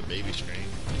party with the baby screen.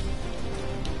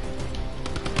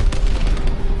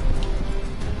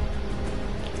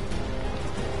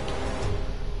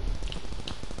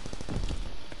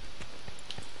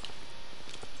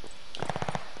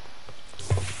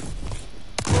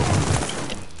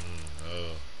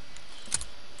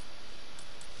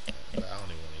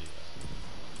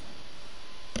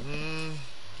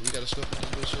 Do we got a scope on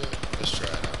this bitch yet? Let's try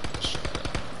it out. Let's try it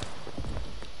out.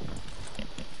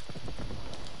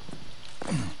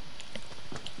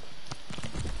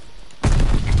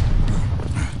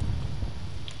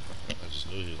 I just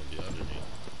knew he was gonna be under me.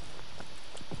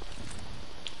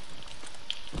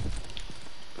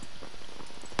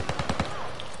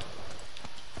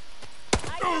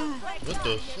 What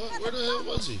the fuck? Where the hell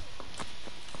was he?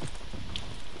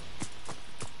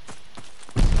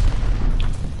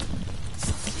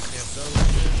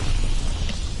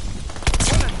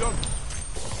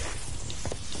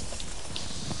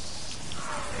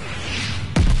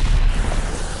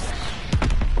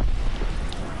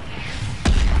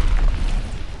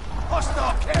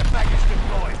 Hostile care package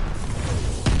deployed.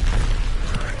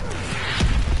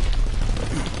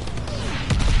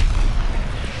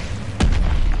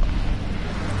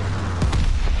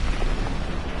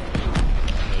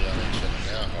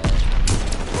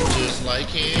 like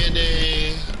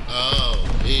candy. Oh,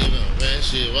 even when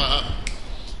she walk.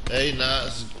 Hey,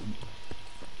 Knots.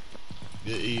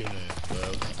 Good evening.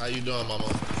 Well, how you doing,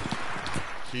 mama?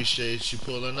 Appreciate you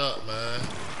pulling up, man.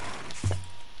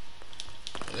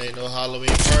 It ain't no Halloween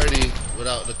party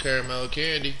without the caramel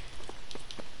candy.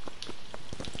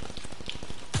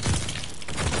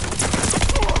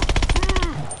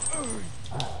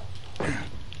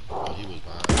 Oh, he was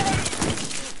behind.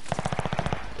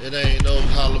 It ain't no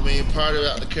Halloween party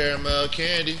without the caramel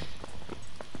candy.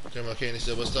 Caramel candy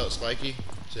said, "What's up, Spiky?"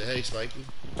 Said, "Hey, Spiky."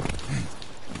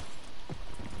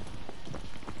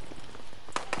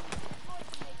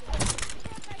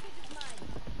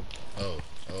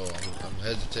 I'm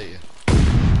hesitating.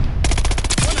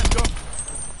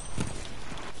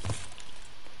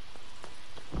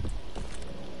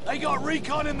 They got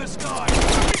recon in the sky.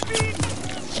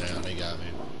 Damn, they got me.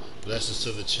 Blessings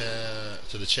to the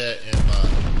chat, and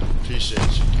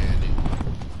appreciate you, Candy.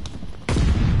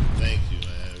 Thank you,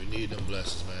 man. We need them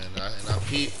blessings, man. And I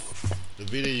peeped the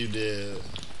video you did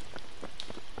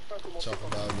talking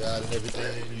about God and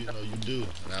everything you do,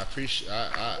 and I appreciate.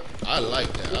 I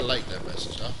like that. I like that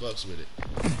message. I fucks with it.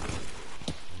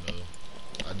 You know,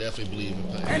 I definitely believe in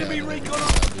putting enemy recon.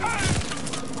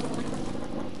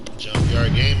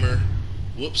 Junkyard Gamer,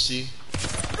 whoopsie,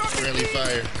 friendly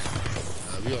fire.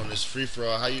 We on this free for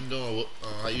all. How you doing?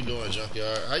 How you doing,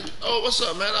 Junkyard? Oh, what's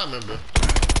up, man? I remember.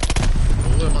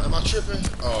 What am I tripping?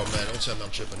 Oh man, don't tell me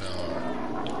I'm tripping that hard.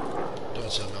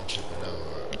 Don't tell me I'm tripping that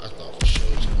hard. I thought for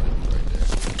sure somebody was right there.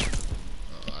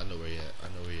 I know where he at. I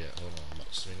know where he at. Hold on, I'm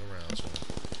about to swing around.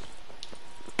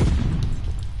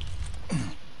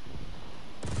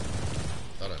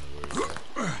 Thought I knew where he at.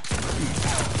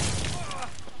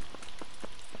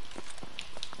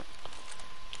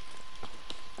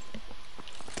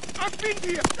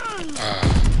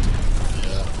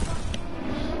 Yeah.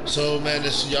 So man,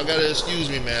 y'all gotta excuse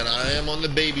me, man. I am on the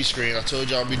baby screen. I told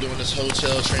y'all I'll be doing this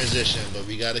hotel transition, but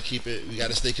we gotta keep it. We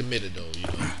gotta stay committed though. You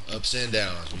know, ups and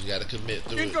downs. We gotta commit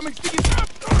to it. We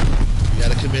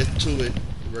gotta commit to it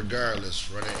regardless.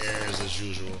 Running errands as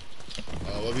usual.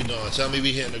 What we doing? Tell me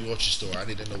we hitting the grocery store. I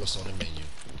need to know what's on the menu.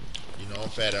 You know, I'm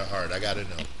fat at heart. I gotta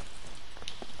know.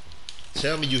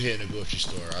 Tell me you hitting the grocery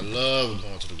store. I love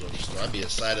going to the grocery store. I'd be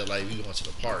excited like we going to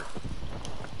the park.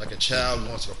 Like a child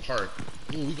going to the park.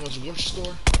 Ooh, we going to the grocery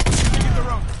store? Gotta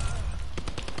run up.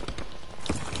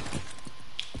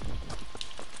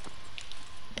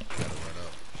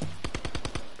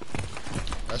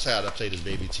 That's how I play this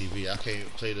baby TV. I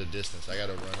can't play the distance. I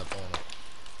gotta run up on it.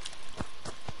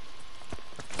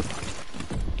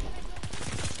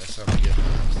 That's how I get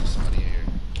mine. There's somebody in here.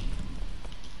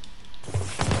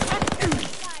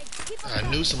 I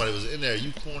knew somebody was in there.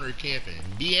 You corner camping,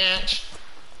 biatch.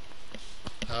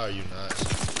 How are you, Knots?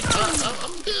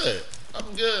 I'm good.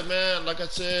 I'm good, man. Like I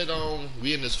said,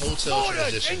 we in this hotel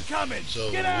transition.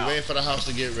 So we waiting for the house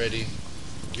to get ready.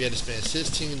 We had to spend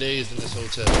 16 days in this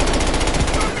hotel. Oh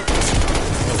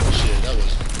shit, that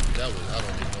was. I don't even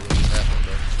know what just happened,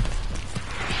 bro.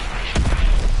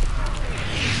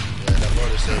 Yeah, that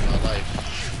brother saved my life.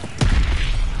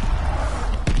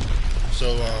 So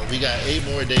we got 8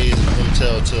 more days in the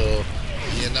hotel till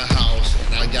we in the house,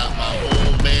 and I got my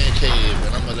own man cave,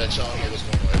 and I'm gonna let y'all know what's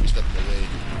going on every step of the way.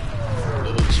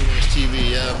 Little 2-inch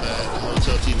TV, yeah, man, the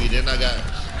hotel TV. Then I got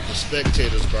the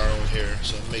spectators bar on here,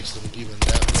 so it makes them even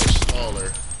that much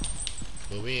smaller.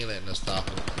 But we ain't letting us stop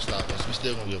us. We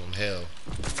still gonna give them hell.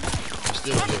 We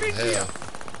still gonna give them hell.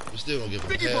 We still gonna give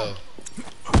them hell.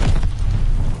 Come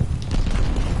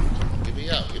on, get me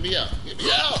out, get me out, get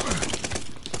me out!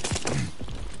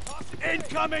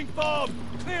 Incoming bomb!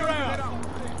 Clear out! I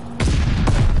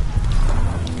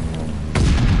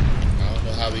don't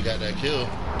know how we got that kill.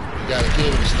 We got a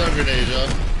kill with a stun grenade, y'all.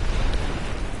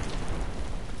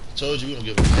 I told you we gonna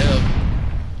give them hell.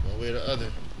 One way or the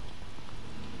other.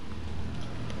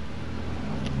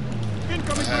 I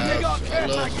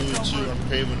love food too. I'm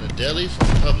craving a deli from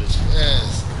Publix.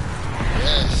 Yes.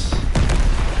 Yes.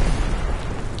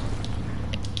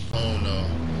 Oh no.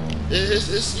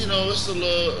 It's you know, it's a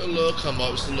little come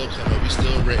up. It's a little come up. We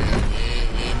still renting.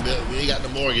 We ain't got the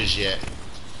mortgage yet.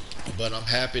 But I'm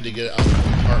happy to get out of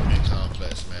the apartment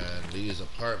complex, man. These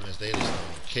apartments, they just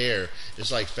don't care.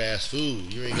 It's like fast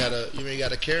food. You ain't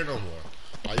gotta care no more.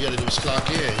 All you gotta do is clock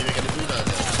in. You ain't gotta do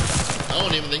nothing else. I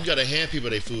don't even think you gotta hand people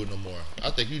their food no more.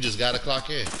 I think you just gotta clock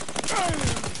in.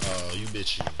 Oh, you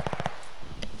bitch you.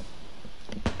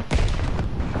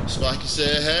 Sparky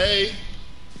said, hey.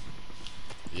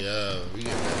 Yeah, we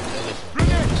get that deli from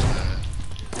Publix, man.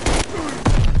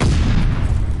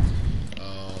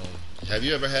 Have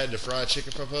you ever had the fried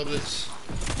chicken from Publix?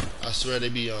 I swear they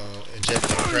be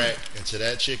injecting crack into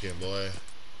that chicken, boy.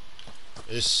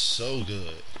 It's so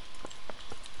good.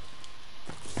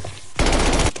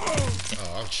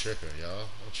 Oh, I'm tripping, y'all.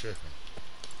 I'm tripping.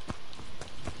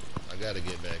 I gotta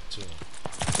get back to him.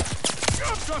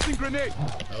 Tossing grenade.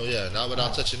 Oh yeah, not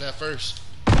without touching that first.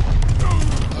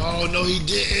 Oh no, he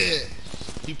did.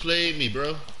 He played me,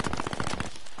 bro.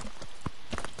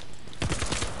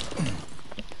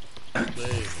 He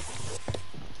played me.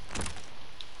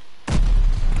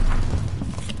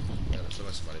 Man, I feel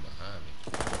like somebody behind me.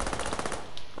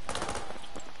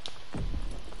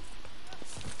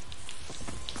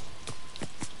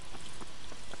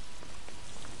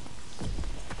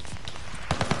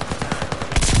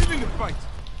 Giving a fight.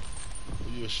 Who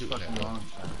you were shooting at? One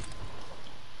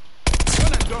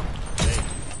and done. Thank you.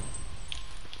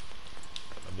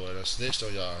 My boy done snitched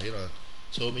on y'all. He done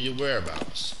told me your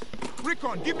whereabouts.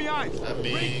 Recon, give me eyes. I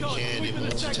mean, Recon, candy sweep in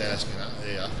the sector.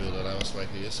 multitasking. I feel that I was like,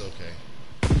 it's okay.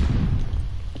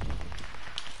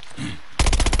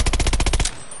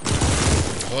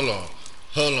 Hold on.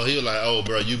 He was like, oh,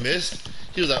 bro, you missed?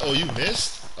 He was like, oh, you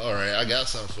missed? All right, I got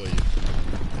something for you.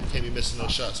 You can't be missing no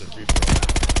shots at free throw.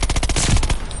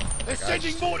 They're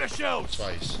sending mortar shells.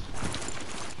 Twice.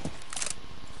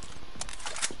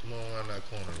 Come on around that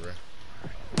corner, bro.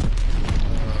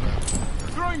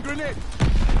 Throwing grenade.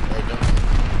 Right down.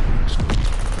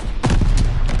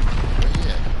 Where he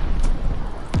at?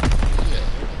 Yeah,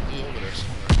 he over there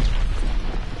somewhere.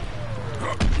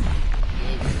 He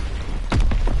over there.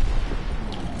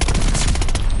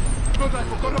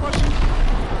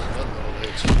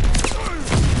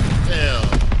 Damn,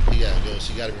 he got ghosts.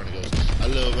 He got to run the ghost. I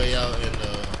live way out in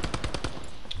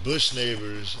bush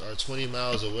neighbors are 20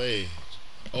 miles away.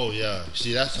 Oh yeah,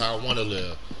 see that's how I want to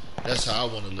live. That's how I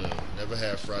want to live. Never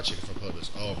have fried chicken from Publix.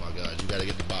 Oh my God, you gotta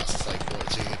get the box. It's like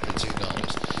 $14,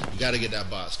 $15. You gotta get that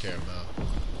box, Caramel.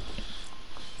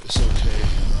 It's okay.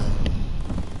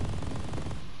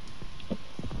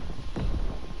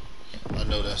 I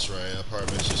know that's right.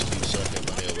 Apartments just keep sucking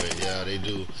money away. Yeah, they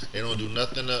do. They don't do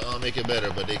nothing to make it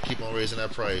better, but they keep on raising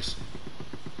that price.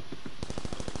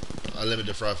 I limit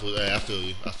the fried food. Hey, I feel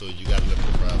you. I feel you. You gotta limit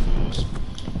the fried foods.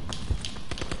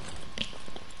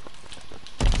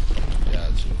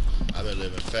 I've been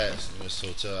living fast in this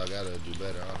hotel. I gotta do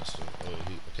better, honestly. Oh,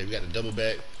 okay, we got the double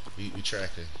back. We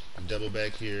tracking. Double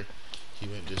back here. He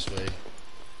went this way.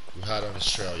 We hot on this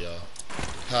trail, y'all.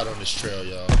 Hot on this trail,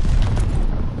 y'all.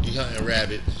 You hunting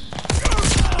rabbit.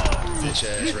 Bitch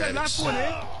ass rabbits.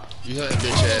 You hunting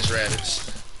bitch ass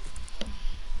rabbits.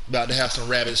 About to have some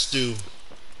rabbit stew.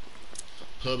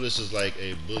 Publix is like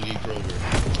a boogie Kroger.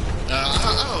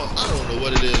 I don't know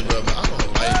what it is, bro, but I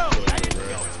don't like Kroger, bro.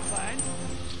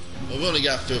 Well, we only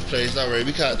got 5th place. Alright,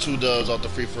 we got 2 dubs off the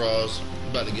free for alls.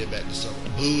 We about to get back to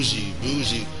something. Bougie.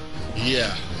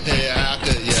 Yeah. Yeah,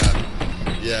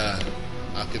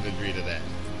 I can agree to that.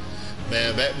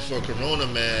 Man, back before Corona,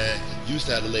 man, used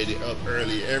to have the lady up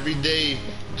early every day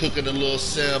cooking the little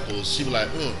samples. She be like,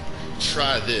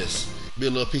 try this. Be a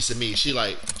little piece of meat. She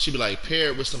be like, pair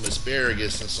it with some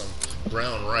asparagus and some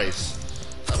brown rice.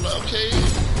 I'm like, okay,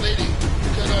 lady,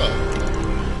 cut up.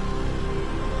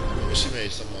 She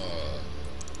made some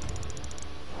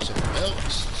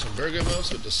melts, some burger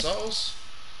melts with the sauce.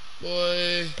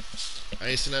 Boy, I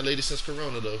ain't seen that lady since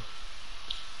Corona though.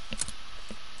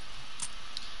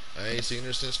 I ain't seen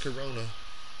her since Corona.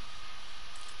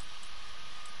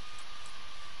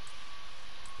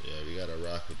 Yeah, we gotta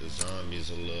rock with the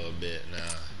zombies a little bit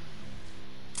now.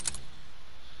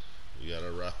 We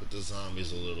gotta rock with the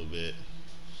zombies a little bit.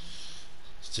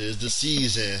 'Tis the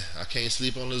season. I can't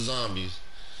sleep on the zombies.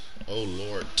 Oh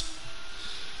Lord.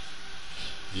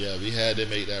 Yeah, we had to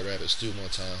make that rabbit stew one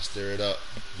time. Stir it up,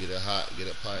 get it hot, get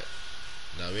it piped.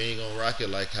 Now we ain't gonna rock it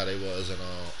like how they was in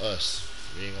Us.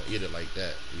 We ain't gonna eat it like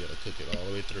that. We gotta cook it all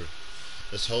the way through.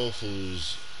 It's Whole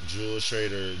Foods, Jules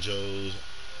Trader Joe's,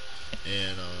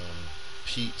 and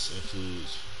Pete's and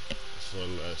Foods for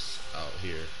us out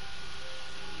here.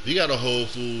 We got a Whole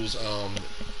Foods.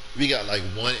 We got like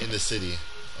one in the city.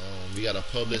 We got a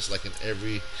Publix like in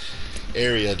every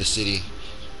area of the city.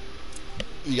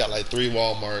 We got like 3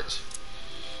 Walmarts.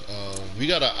 We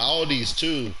got an Aldi's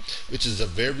too, which is a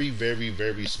very, very,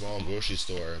 very small grocery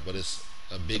store, but it's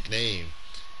a big name.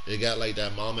 It got like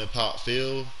that mom and pop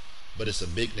feel, but it's a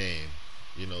big name,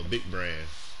 you know, big brand.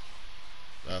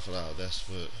 That's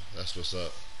what's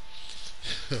up.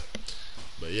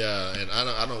 But yeah, and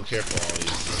I don't care for all these.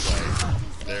 It's like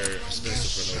they're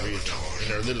expensive for no reason,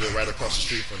 and they're literally right across the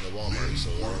street from the Walmart.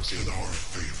 So I don't see in our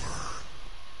favor.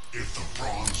 If the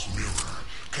bronze mirror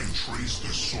can trace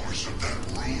the source of that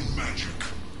rune magic.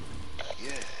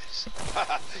 Yes. Yes.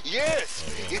 Yes.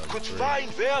 It could find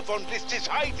where Von List is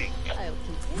hiding.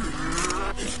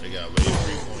 They got way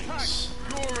 3 points.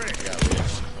 They got way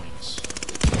 3 points.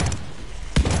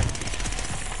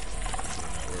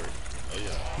 Oh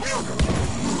yeah.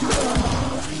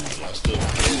 I still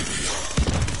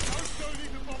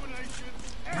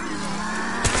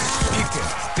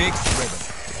Sticks ribbon.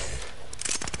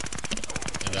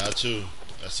 I got 2.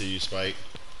 I see you, Spike.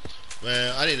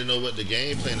 Man, I need to know what the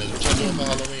game plan is. What y'all doing for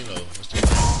Halloween though? What's the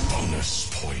bonus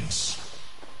points?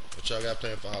 What y'all got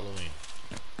planned for Halloween?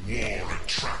 War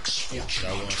attracts fortune.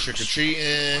 Y'all going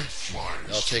trick-or-treating?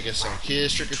 Y'all taking some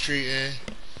kids trick-or-treating?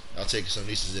 Y'all taking some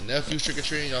nieces and nephews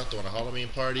trick-or-treating? Y'all throwing a Halloween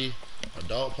party?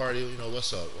 Adult party? You know,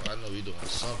 what's up? Well, I know we doing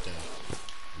something.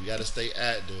 We gotta stay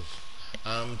active.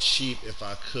 I'm cheap if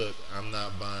I cook. I'm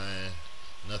not buying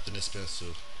nothing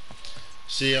expensive.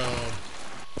 See,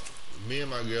 me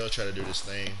and my girl tried to do this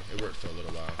thing. It worked for a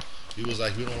little while. We was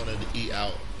like, we don't want to eat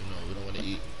out. You know, we don't want to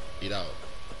eat out.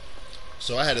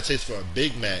 So I had a taste for a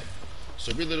Big Mac.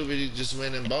 So we literally just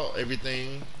went and bought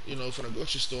everything, you know, from the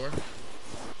grocery store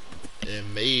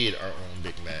and made our own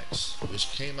Big Macs,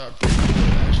 which came out pretty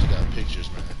good. I actually got pictures,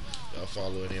 man. Y'all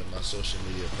follow any of my social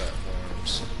media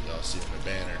platforms. Y'all see on the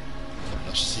banner.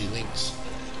 Y'all should see links.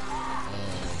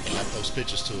 I post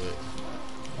pictures to it.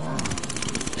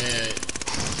 And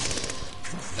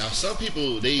now some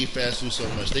people, they eat fast food so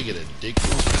much they get addicted to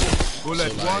it.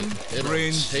 Bullet so, one, it don't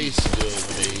range. taste good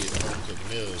when they eat home cooked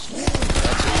meals. I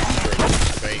tell you, these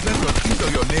burgers bang. Let's go eat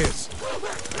on your nails. I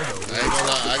ain't gonna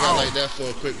lie, I got like that for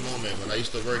a quick moment when I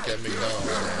used to work at McDonald's.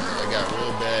 Man, I got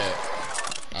real bad.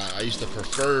 I used to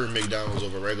prefer McDonald's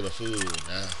over regular food.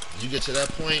 Now, when you get to that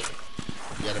point,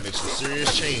 you gotta make some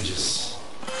serious changes.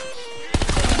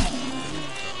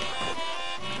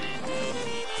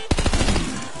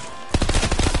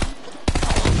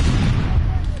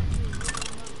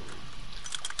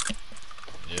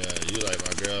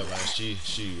 Man,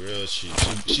 she real cheap.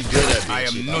 She good at being cheap. I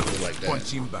am not like that.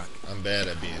 Punching back. I'm bad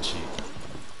at being cheap.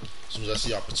 As soon as I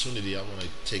see opportunity, I want to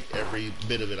take every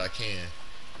bit of it I can.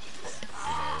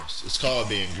 You know, it's called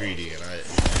being greedy, and I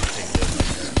can't live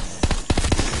like that.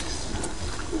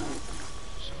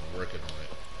 So I'm working on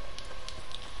it.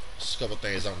 There's a couple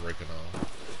things I'm working on.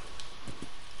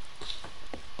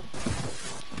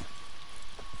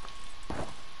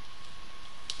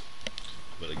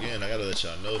 But again, I gotta let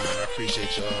y'all know, man, I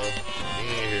appreciate y'all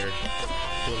being here,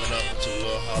 pulling up to a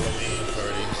little Halloween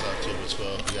party. It's October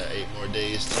 12th. We got 8 more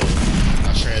days till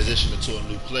I transition into a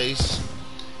new place.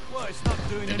 Well, it's not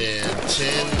doing and then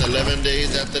 10, 11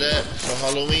 days after that for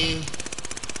Halloween,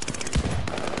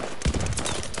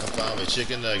 I found me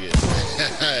chicken nuggets.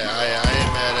 I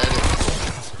ain't mad at it.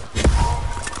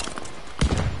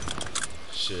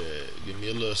 Shit, give me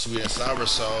a little sweet and sour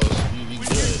sauce. We be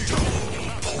good.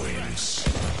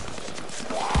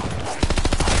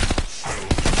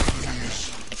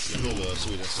 Give me a little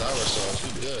sweet and sour sauce. We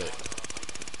good.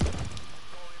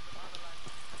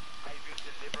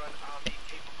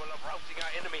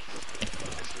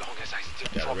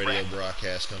 Got a radio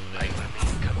broadcast coming in.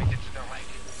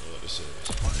 What this is.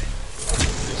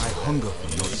 I hunger for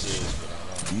knowledge.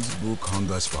 This book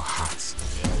hungers for hearts.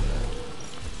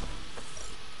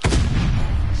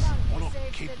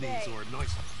 Kidneys or a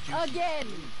nice again.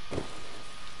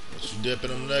 What you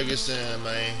dipping them nuggets in,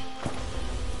 man?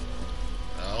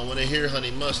 I don't want to hear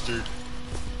honey mustard.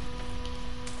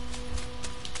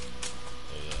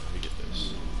 Oh yeah, let me get this.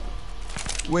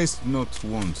 Waste not,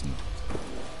 want not.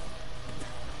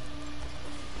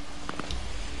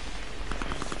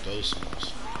 Those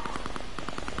ones.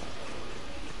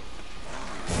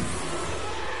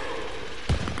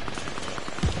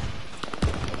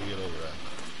 How do we get over that?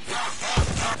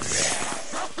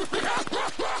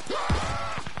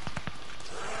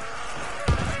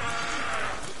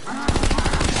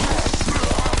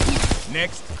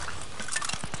 Next.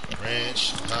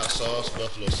 Ranch, hot sauce,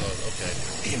 buffalo sauce. Okay.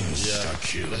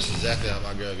 Yeah, that's exactly how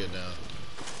my girl get down.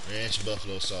 Ranch,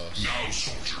 buffalo sauce. Now,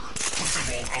 soldier, put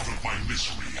them all out of my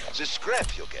misery. The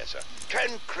scrap you gather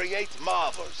can create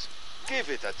marvels. Give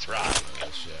it a try.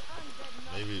 That shit.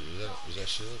 Maybe was that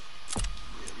shit?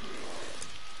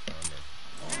 I don't know.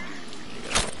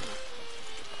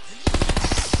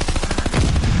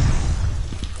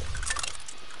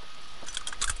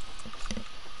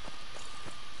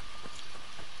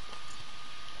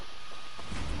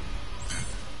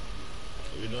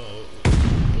 What we doing?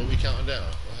 What we counting down?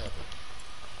 What happened?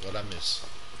 What'd I miss?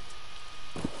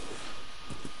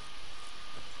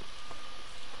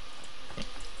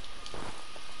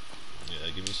 Yeah,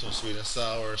 give me some sweet and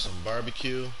sour, some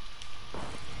barbecue.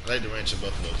 I like the ranch and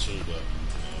buffalo too, but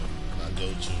my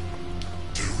go-to.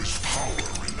 There is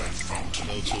power in that fountain.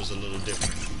 Go to is a little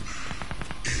different.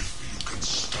 If you can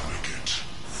stomach it.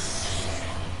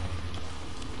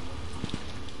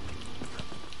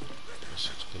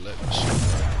 Collect machine.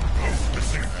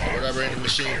 Alright, where'd I bring the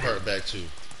machine part back to?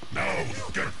 Now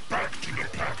get back to the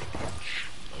pack-a-punch.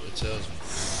 Oh, it tells me.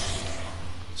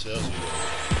 It tells me that.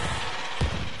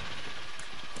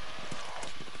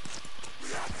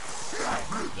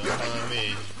 Don't mind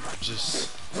me. Just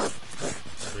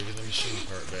bringing the machine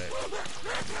part back. Oh,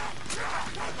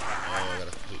 I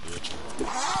gotta complete the ritual.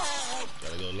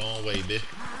 Gotta go a long way, bitch.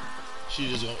 She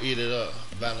just gonna eat it up.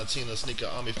 Valentina sneaker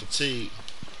army fatigue.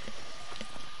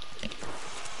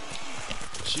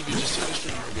 She could just take the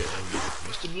stream and get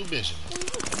Mr. Blue Benjamin.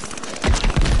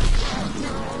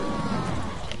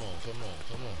 Come on, come on,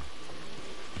 come on.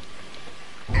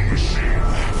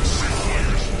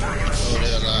 Oh,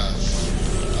 they're alive.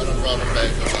 I done brought them back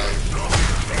to life.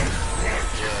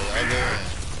 Yeah, y'all go in.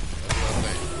 That's what I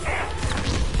think.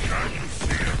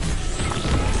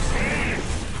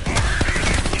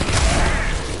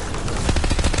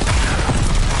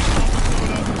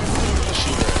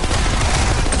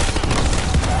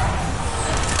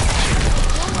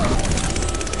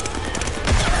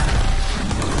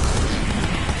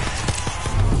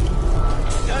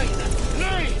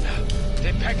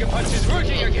 Pack-a-punch is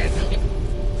working again.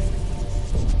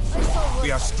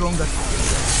 We are stronger.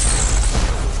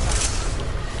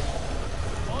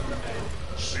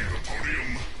 See the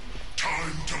podium?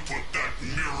 Time to put that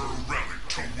mirror relic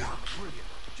to work. Brilliant.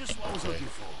 Just what I was looking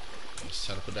for. It's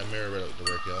time to put that mirror relic to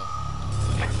work, y'all.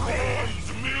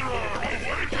 Mirror,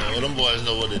 well, them boys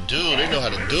know what to do. They know how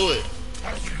to do it.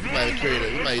 We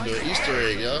might do an Easter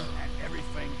egg, y'all.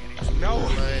 No,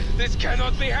 this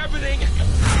cannot be happening.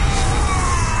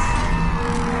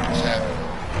 What's happening?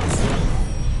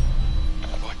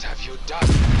 What have you done?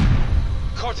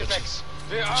 Cortifex,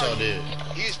 where are you? Did?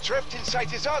 He's trapped inside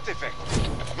his artifact.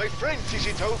 My friend, is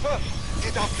it over?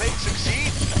 Did our plan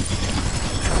succeed?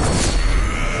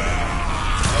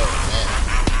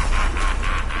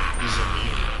 He's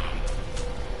immune.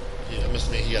 Yeah, that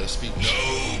must mean he gotta speak.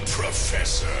 No,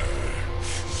 Professor.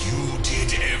 You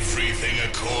did everything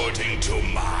according to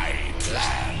my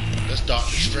plan. That's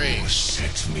Doctor Strange. You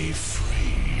set me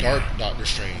free. Dark Doctor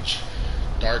Strange.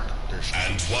 Dark Doctor Strange.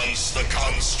 And once the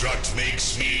construct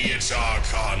makes me its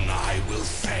Archon, I will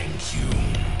thank you.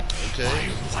 Okay.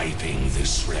 By wiping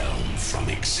this realm from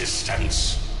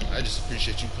existence. I just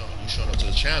appreciate you coming. You showing up to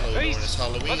the channel during this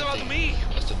Halloween what about thing. me?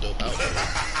 That's the dope outfit.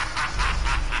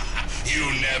 You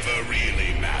never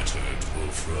really mattered,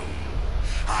 Wolfram.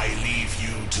 I leave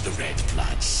you to the red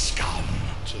blood scum.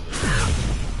 To the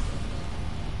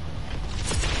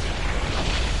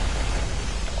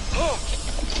Oh!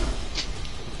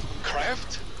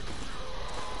 Craft?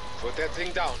 Put that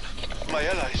thing down. My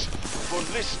allies, Von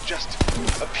List just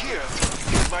appeared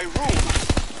in my room.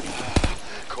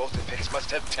 Cortifex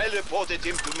must have teleported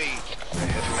him to me. I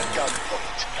have him at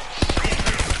gunpoint.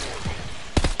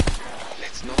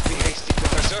 Let's not be hasty,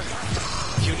 Professor.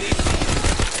 You need me.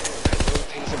 I know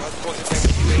things about Cortifex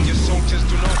you and your soldiers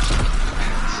do not.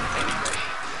 Anyway,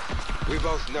 we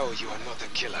both know you are not a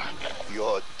killer.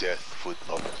 Your death would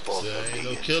not bother me. There ain't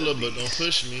no killer, but don't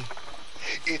push me.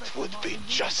 It would be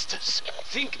justice.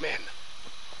 Think, man.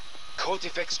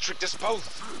 Cortifex tricked us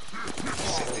both. He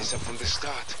set this up from the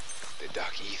start. The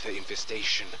Dark Ether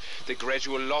infestation, the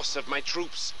gradual loss of my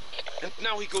troops. And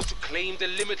now he goes to claim the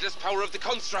limitless power of the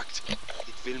construct.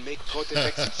 It will make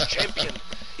Cortifex its champion,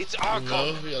 its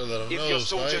Archon. You gotta let him if know, your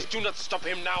soldiers Spike. do not stop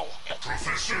him now.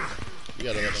 Professor, You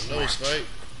gotta let him know, Spike.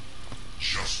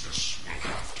 justice will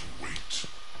have to wait.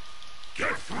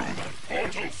 Get through that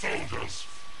portal, soldiers.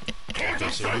 Okay,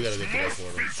 so we gotta go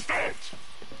through that portal.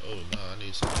 Oh, nah, I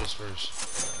need some of this first.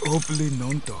 Hopefully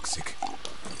non-toxic.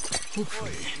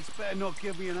 Hopefully. This better not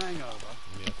give me an hangover.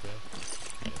 Give me a pill.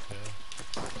 Give me a pill.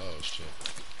 Oh, shit.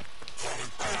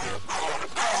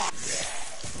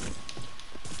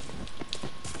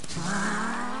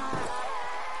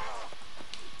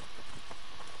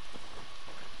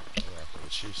 I'm rocking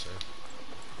with you, sir.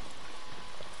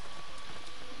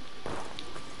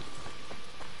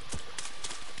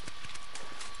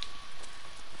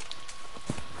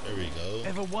 There we go.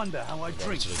 Ever wonder how I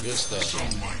drink? To the good stuff.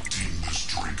 Some might deem this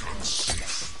drink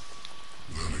unsafe.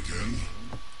 Then again,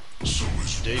 so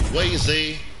is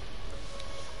D-Weezy.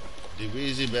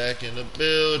 D-Weezy back in the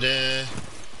building.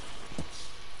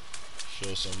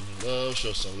 Show some love,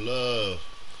 show some love.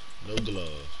 No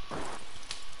glove.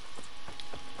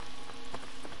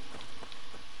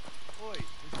 Oi, this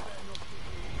better not give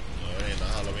me... No, it ain't a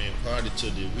Halloween party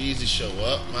till D-Weezy show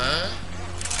up, man.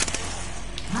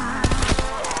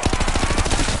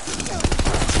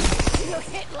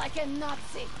 hit like a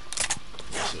Nazi.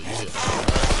 So you hit.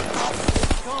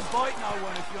 Can't bite no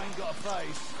one if you ain't got a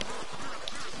face.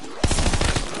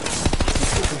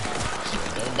 So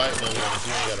don't bite no one if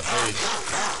you ain't got a face.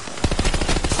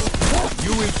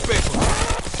 You will pay for it.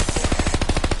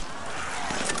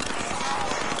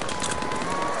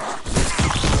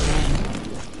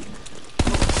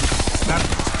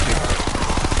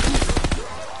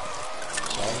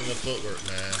 It's all in the footwork,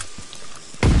 man.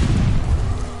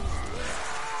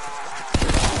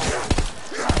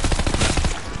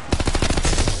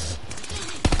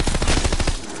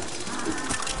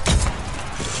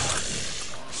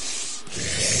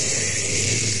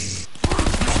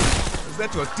 Is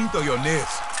that your teeth or your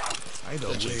nails? Either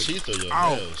way. Your teeth or your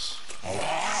Ow. nails?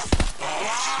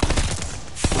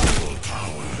 Full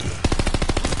power.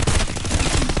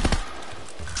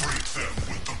 Break them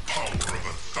with the power of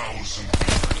 1,000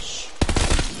 years.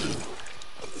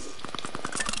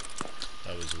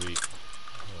 That was weak.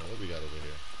 Oh, what we got over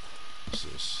here? What's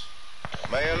this?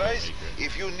 My allies,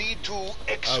 if you need to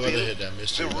I'd rather hit that exfil,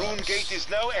 mystery the rune box. gate is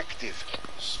now active.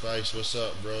 Spikes, what's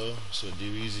up, bro? That's what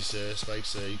D-Weezy said. Spike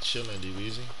said he chilling,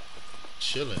 D-Weezy.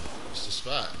 Chilling. It's the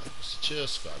spot. It's the chill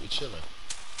spot. We chilling.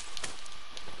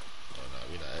 Oh, no,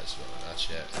 we not at spot. Not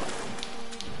chat.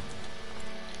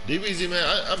 D-Weezy, man,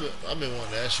 I've been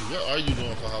wanting to ask you, what are you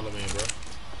doing for Halloween, bro?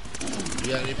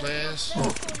 You got any plans?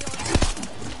 Hard to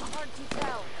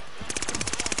tell.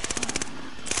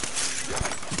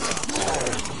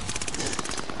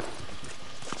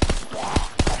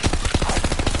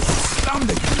 Damn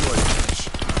the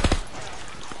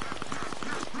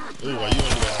Ooh, are you into a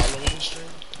Halloween stream?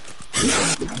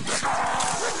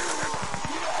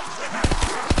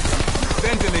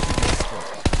 Ventilated.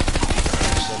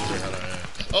 Celebrate Halloween.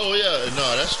 Oh yeah,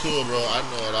 no, that's cool, bro. I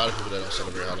know a lot of people that don't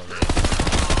celebrate Halloween.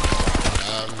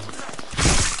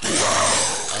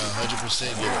 I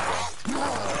 100% get it, bro.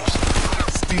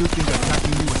 100%. Still think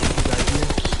attacking you was a good idea?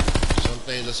 Some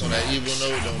things that's on that evil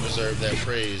note don't deserve that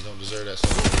praise, don't deserve that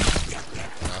celebration.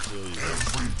 And I feel you.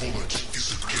 Every bullet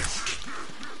is a gift.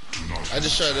 I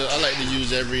just try to, I like to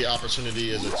use every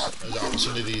opportunity as an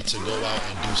opportunity to go out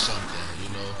and do something, you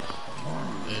know.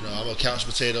 I'm a couch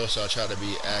potato, so I try to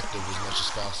be active as much as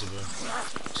possible.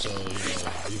 So,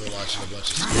 you've been watching a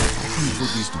bunch of scary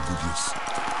movies.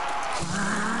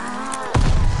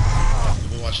 I've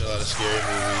been watching a lot of scary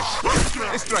movies.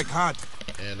 Let's strike hard.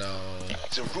 And,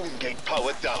 the rune gate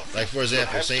powered down. Like, for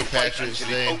example, St. Patrick's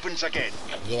Day, opens again.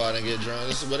 go out and get drunk.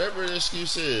 This is whatever the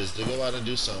excuse is to go out and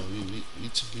do something. We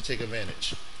take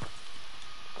advantage.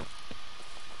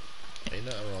 Ain't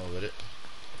nothing wrong with it.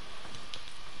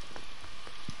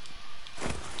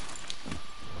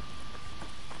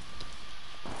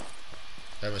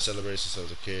 Haven't celebrated since I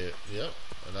was a kid. Yep,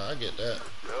 and I get that.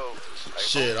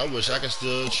 Shit, I wish I could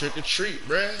still trick or treat,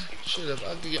 bruh. Shit, if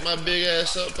I could get my big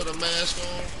ass up, put a mask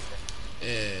on,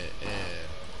 and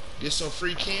get some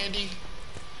free candy.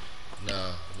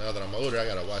 Nah, now that I'm older, I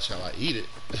gotta watch how I eat it.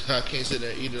 I can't sit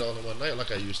there and eat it all in one night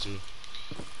like I used to.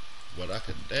 But I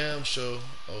could damn show.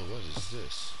 Oh, what is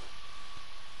this?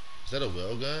 Is that a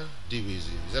well gun?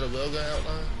 D-Weezy. Is that a well gun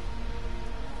outline?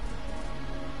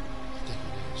 I think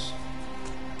it is.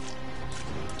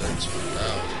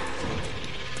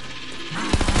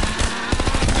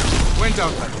 32,000. Went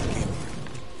out like a game.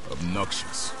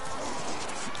 Obnoxious.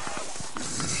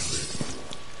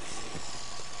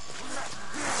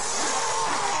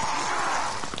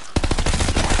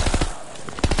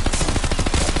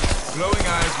 Glowing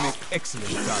eyes make excellent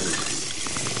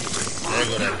targets. There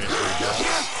go that mystery box.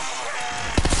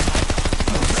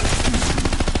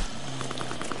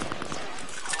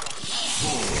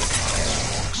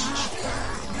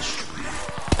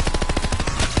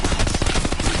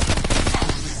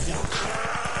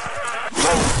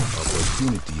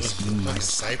 Opportunities in my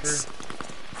sniper.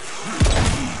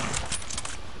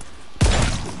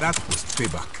 That was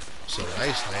payback. It's a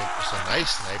nice sniper. It's a nice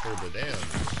sniper, but damn.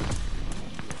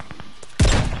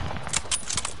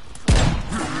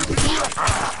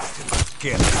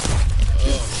 Get. Oh,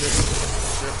 I'm tripping.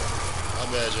 My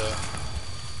bad, y'all.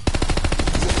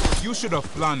 You should have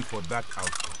planned for that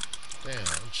outcome. Damn,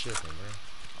 I'm tripping, man.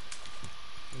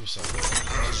 Give me something.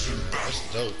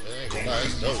 That's dope. I ain't gonna lie,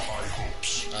 that's dope.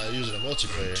 I use it in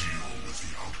multiplayer.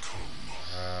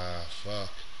 Ah, fuck.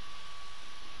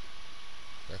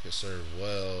 That could serve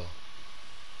well,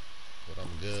 but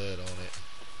I'm good on it.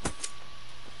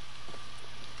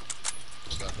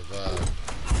 It's not the vibe.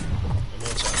 One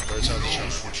more time, third time's the charm.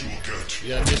 You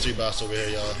got a mystery box over here,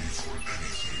 y'all.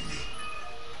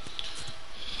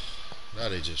 Now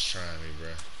they just trying me,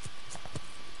 bruh.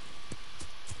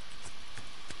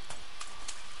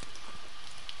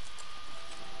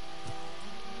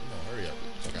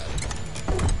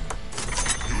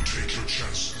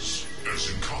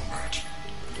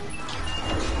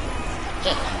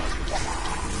 Fuck you.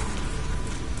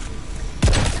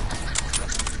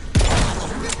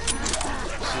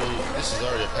 See, this is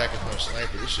already a pack-a-punch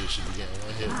sniper. This shit should be getting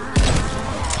one hit.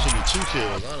 Should be 2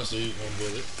 kills, honestly, one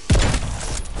bullet.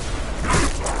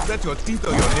 Is that your teeth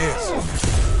or your nails?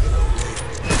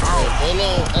 Hold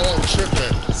on, I'm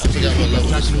tripping. I forgot what level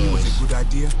this was. A good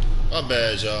idea. My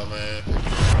bad, y'all, man.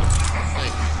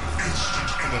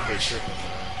 I'm up here tripping, man.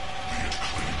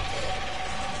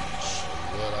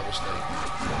 What I was thinking.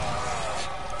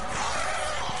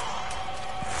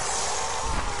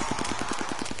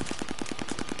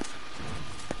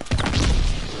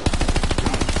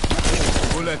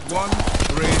 Bullet 1,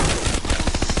 ready.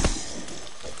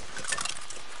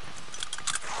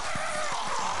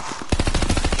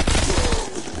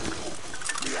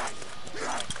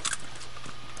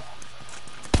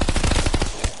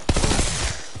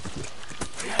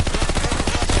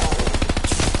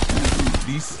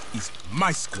 This is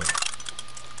my square.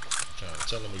 Trying to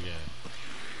tell him again.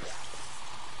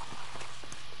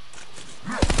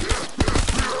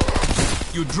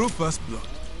 You drew first blood.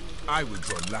 I will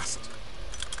draw last.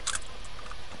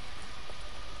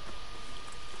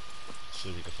 See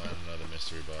if we can find another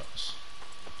mystery box.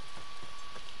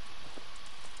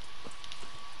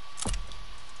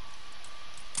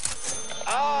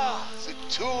 Ah, the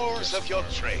tools of your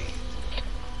trade.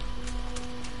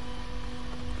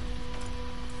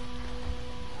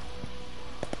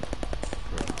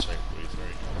 Check 3-3.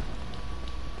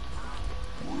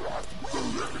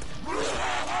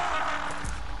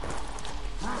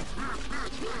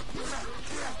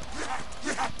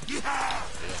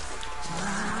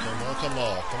 Come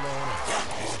on.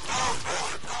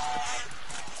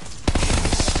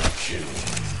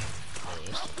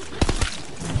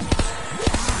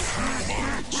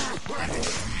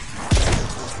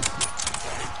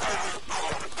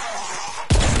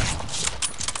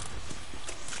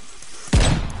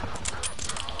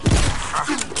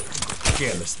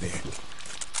 Careless there.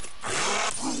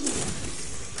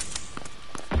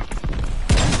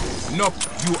 Knock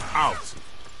you out.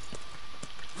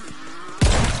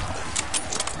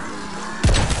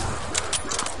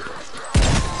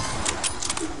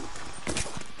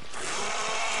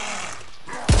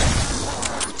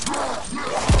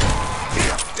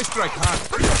 They strike hard.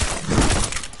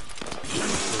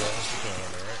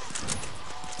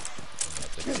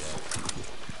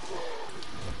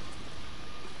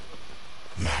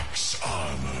 Max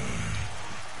armor.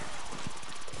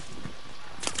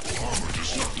 Armor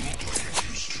does not look like it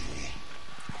used to.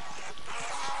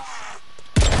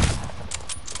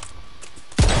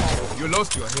 You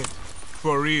lost your head.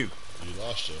 For real. You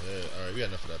lost your head. Alright, we got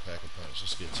enough of that pack-a-punch.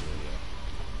 Let's get to it, y'all.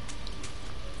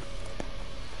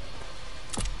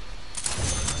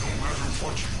 No matter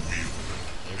what you wield,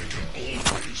 it can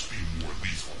always be more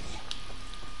lethal.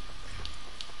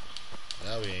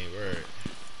 Now we ain't worried.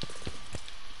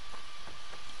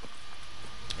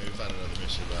 Maybe find another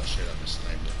mission about straight out the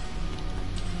sniper.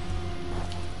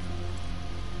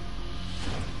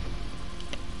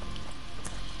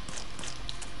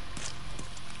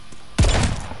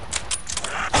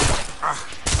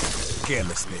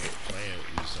 Careless there. Playing with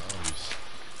these zombies.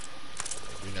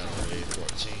 We not on wave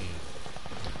 14.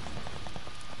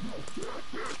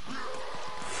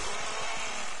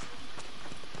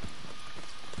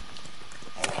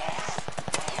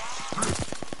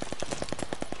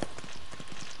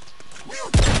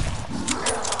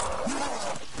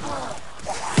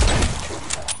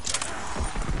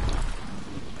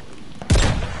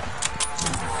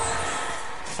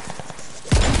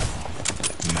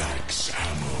 Max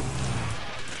ammo.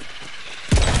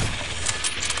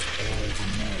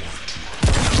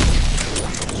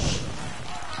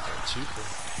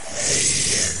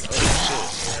 Oh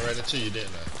shit, ran right into you,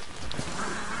 didn't I?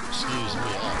 Excuse me.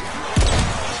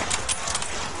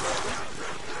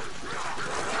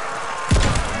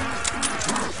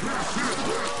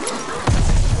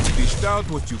 Dished out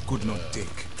what you could not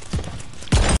take.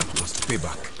 It was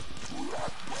payback.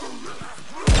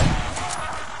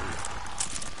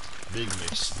 Big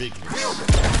miss, big miss.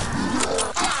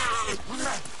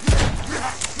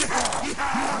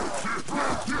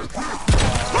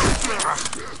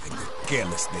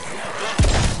 Careless there.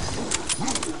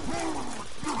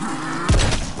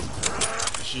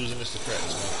 Just using this to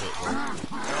practice my footwork.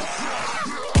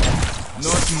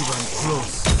 Not even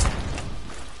close.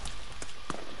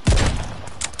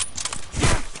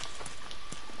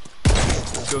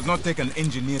 It does not take an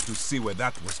engineer to see where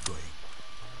that was going.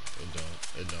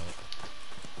 It don't.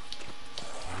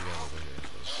 What we got over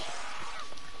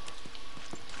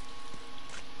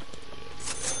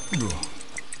here?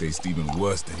 Tastes even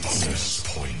worse than it Bonus says.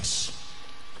 points.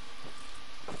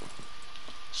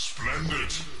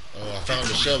 Oh, I found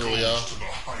the shovel, y'all.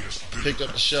 Picked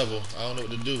up the shovel. I don't know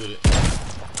what to do with it.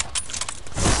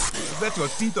 Is that your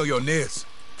teeth or your nails?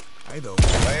 I don't.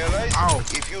 Ow.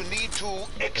 If you need to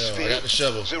exfil, I got the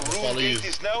shovel. the room gate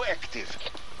is now active.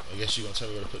 I guess you're gonna tell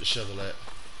me where to put the shovel at.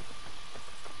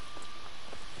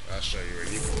 I'll show you where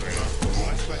you can put it.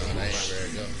 That ain't where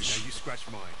it goes. Now you scratch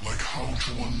mine. Like how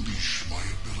to unleash my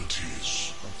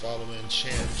abilities. I'm following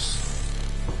champs.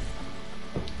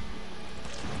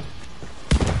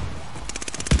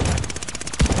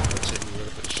 Take me where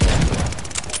to put the shovel.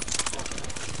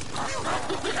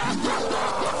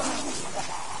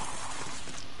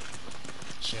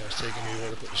 Champs taking me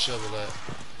where to put the shovel at.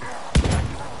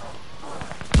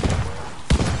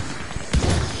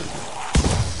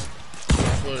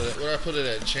 Where did I put it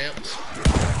at, champs?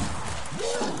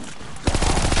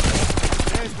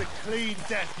 There's the clean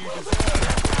death you deserve.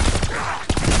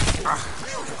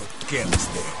 Careless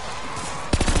there.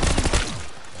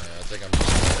 I think I'm just.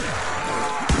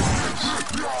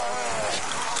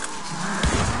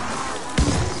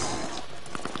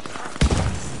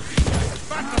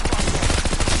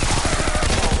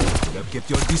 You have kept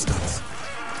your distance.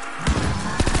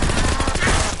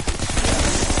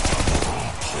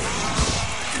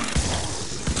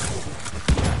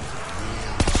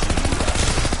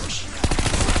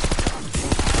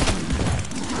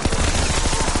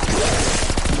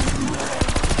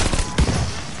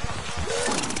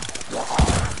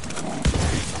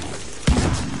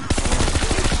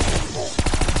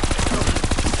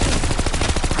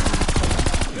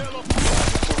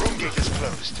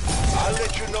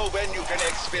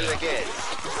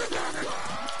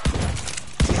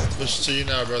 Push it to you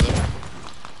now, brother.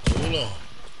 Hold on.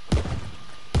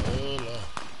 Hold on.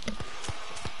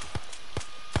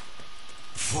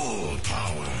 Full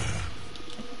power.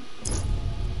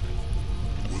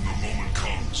 When the moment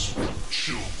comes,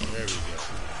 children. There we go.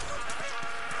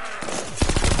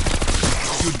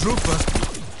 You drew first.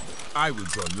 I will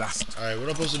draw last. Alright, what am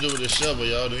I supposed to do with this shovel,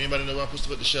 y'all? Do anybody know where I'm supposed to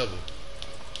put the shovel?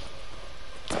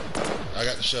 I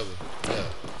got the shovel. Yeah.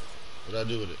 What do I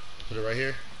do with it? Put it right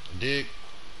here? Dig?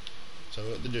 Tell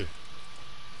me what to do.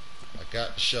 I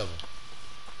got the shovel.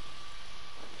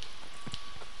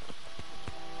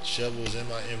 The shovel is in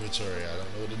my inventory. I don't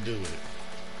know what to do with it.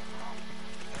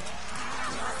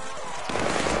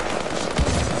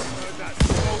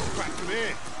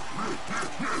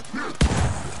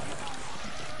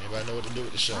 Anybody know what to do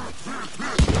with the shovel?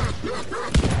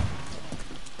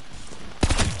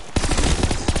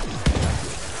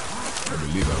 I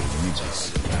believe I will need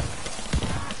this.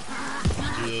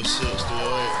 306, 308.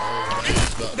 Oh man,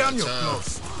 it's about Down that your time.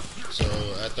 clothes. So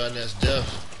after that's death,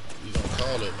 we gonna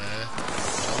call it, man.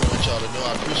 I want y'all to know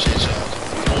I appreciate y'all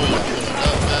coming through. Y'all pulling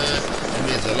up, man. It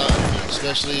means a lot to me,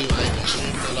 especially when I ain't been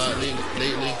streaming a lot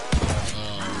lately.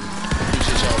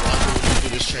 Appreciate y'all rocking with me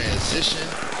through this transition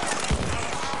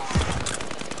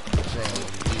from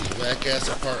these whack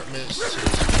ass apartments to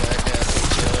this whack ass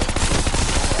hotel.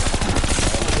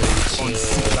 Our new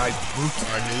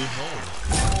home.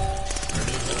 Our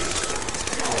new home.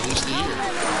 For at least a year.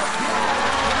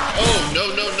 Oh, no.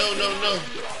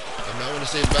 I might want to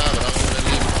say bye, but I don't want to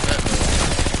leave it on that note.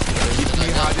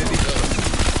 Alright,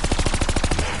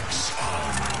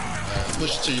 I'll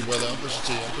push it to you, brother. I'll push it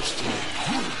to you. Push it to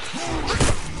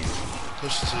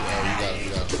you. Oh, you got it.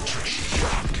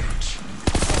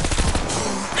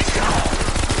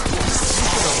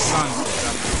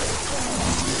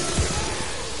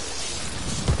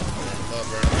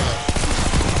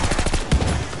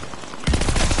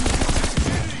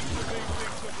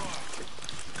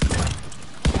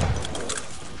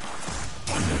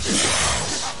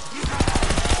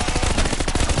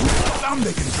 I'm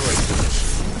making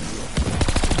choices.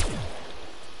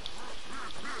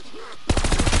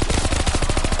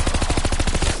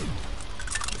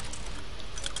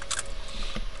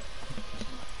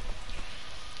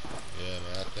 Yeah,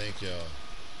 man, I thank y'all.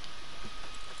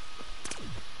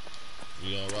 We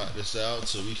gonna rock this out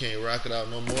till we can't rock it out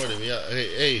no more. Then we got,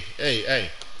 hey.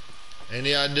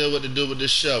 Any idea what to do with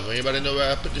this shovel? Anybody know where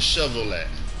I put the shovel at?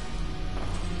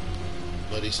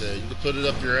 Buddy said, you can put it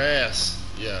up your ass.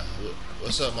 Yeah.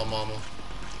 What's up, my mama?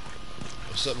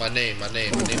 What's up, my name? My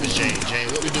name is Jane. Jane,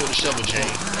 what we do with the shovel, Jane?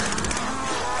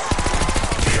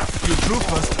 You drew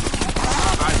first.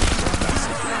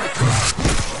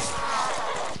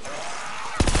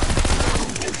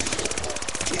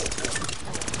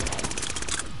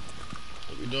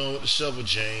 What we doing with the shovel,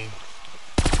 Jane?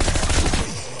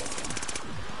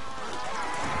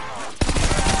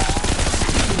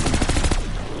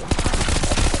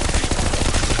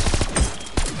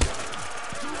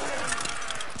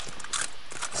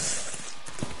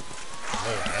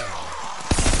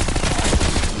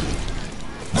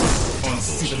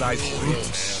 civilized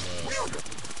brutes.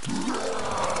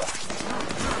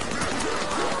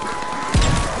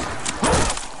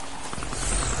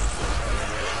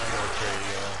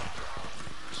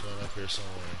 Up here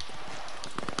somewhere.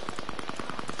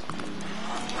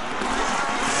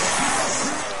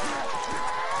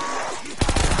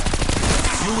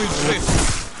 You will slip.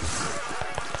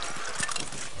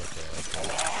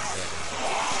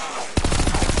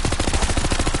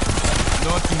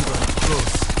 Not even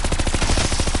close.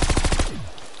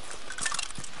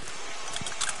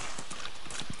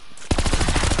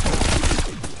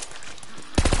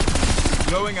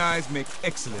 Glowing eyes make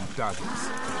excellent targets.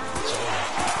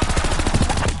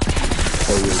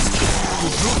 I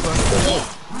will go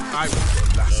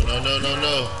last.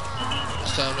 No.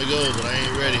 It's time to go, but I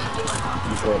ain't ready.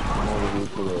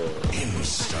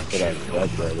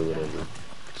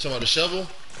 Talking about the shovel?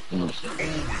 Yeah.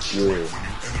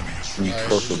 He's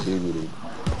supposed to be with it.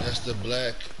 That's the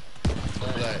black.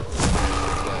 I'm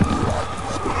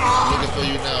looking for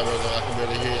you now, brother. I can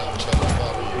barely hear you. I'm trying to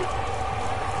follow you.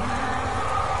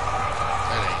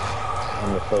 That ain't him. I'm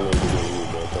the fellow to get you,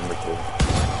 bro. I'm the kid.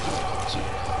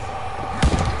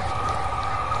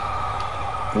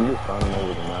 You just find them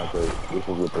over the map, but this is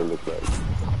what they look like.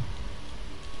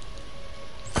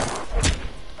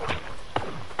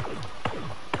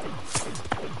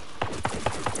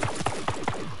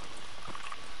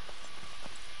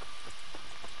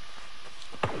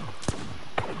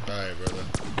 Alright, brother.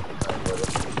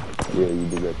 Yeah, you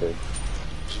do that there.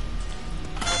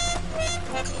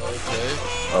 Okay.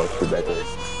 Oh, shit, back there.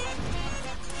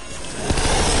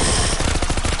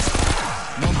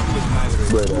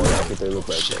 But that's what they look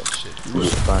like. Shit. You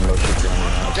just find those shit down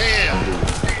there. Damn!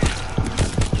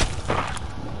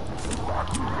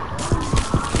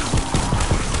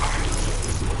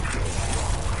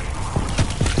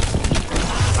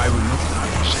 I will not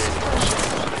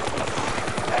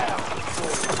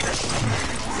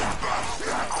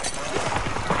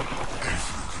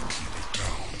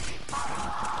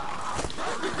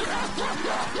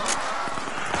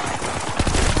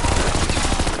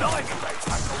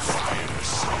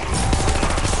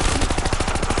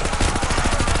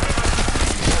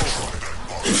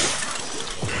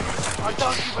I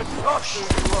don't even trust who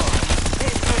you are.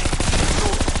 Hit me.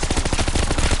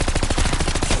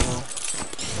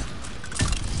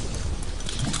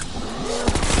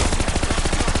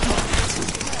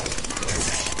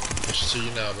 Push it to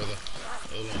you now, brother.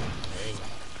 Hold on.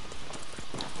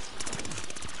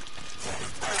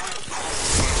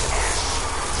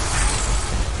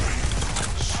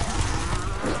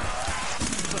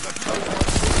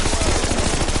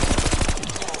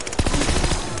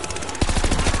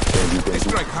 They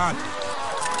strike hard.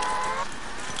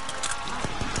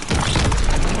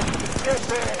 Get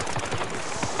there.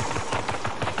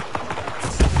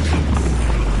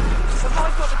 Have I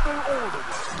got to do all of it?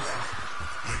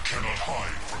 They cannot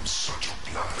hide from such a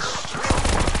blast.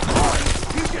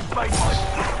 You just made my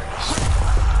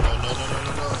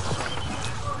No.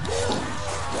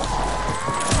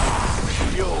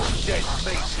 You're dead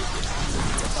meat.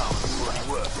 Oh, what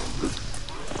work.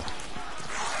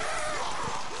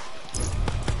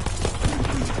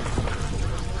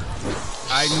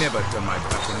 I never turn my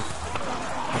back on it.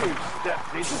 You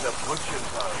stepped into the butcher's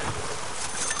hole.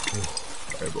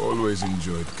 I've always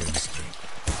enjoyed chemistry.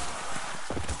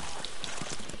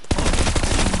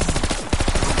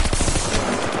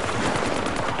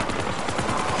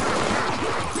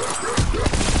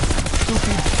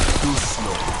 Stupid, too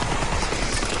slow.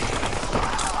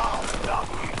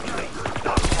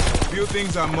 Few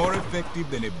things are more effective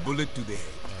than a bullet to the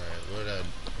head. Alright, where'd I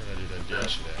do that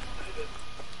dash at?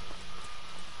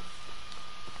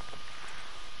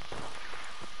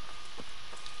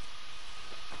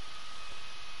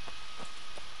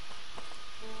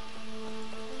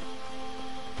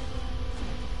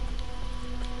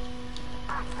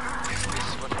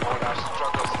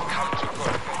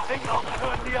 Think I'll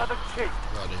turn the other cheek.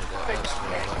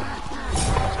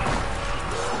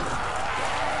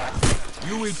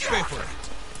 You will pay for it.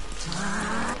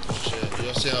 Shit,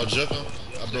 y'all see how I jumped him?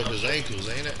 I broke his ankles,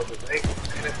 ain't it?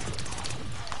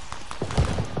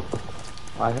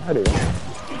 I had it.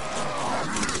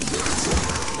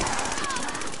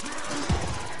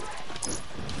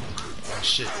 Oh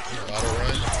shit, auto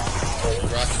run. We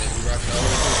rocking all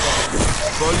the way through.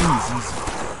 Falling is easy.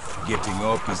 Getting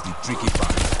up is the tricky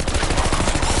part.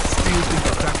 Still think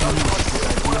attacking you is a good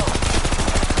idea?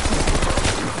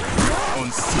 On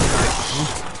civilized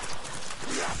brute.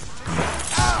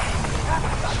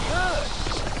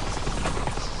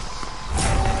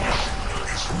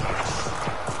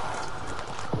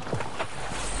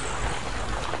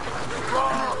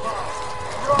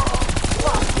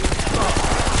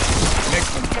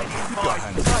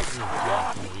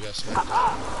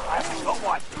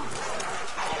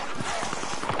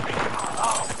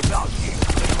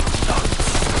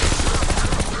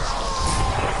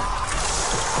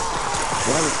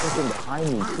 Why is fucking behind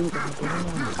me? See what's going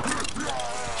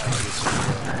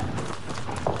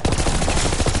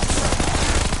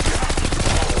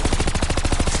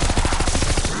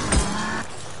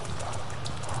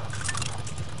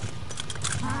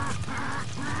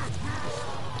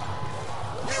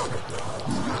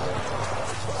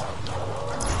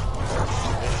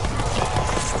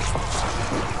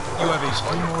You have a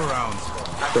few more rounds.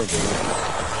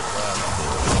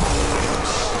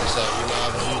 What's up? We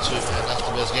live on YouTube, man. That's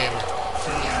the best gamer.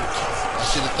 I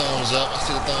see the thumbs up. I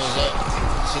see the thumbs up.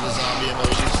 I see the zombie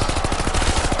emojis.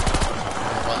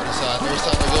 Right this side. No, it's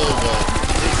time to go, but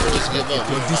just give up.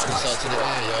 We're this out to the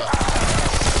end, y'all.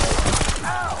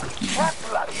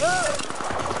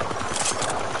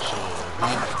 Sure.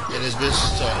 We in this bitch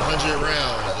to 100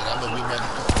 rounds, and I'm gonna be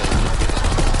motherfucking.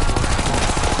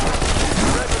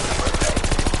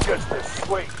 Just as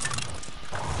sweet.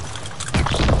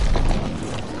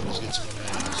 Let's get to my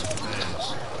mans.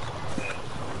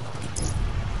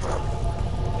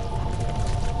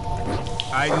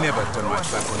 I never turn my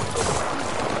back on it.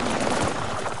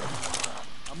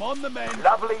 I'm on the mend.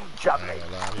 Lovely jubbly.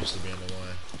 I'm used to being the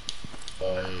one.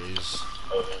 Always.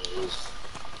 Oh,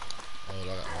 I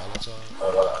got Molotov.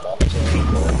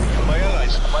 My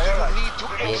allies, you need to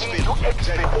exfil.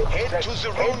 Head to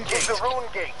the rune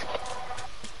gate.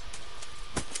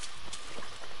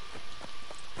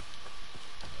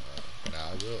 Nah,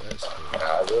 I will escort.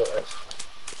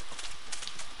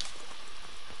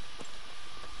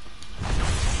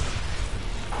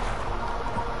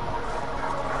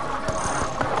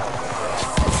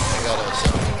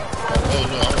 Oh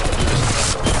no, I want to do this.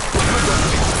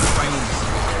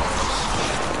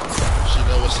 She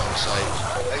knows what's on site.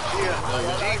 I fear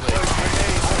decoy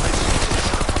grenades on my suitors.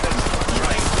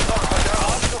 Trying to knock my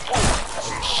arms to fall.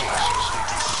 Oh shit.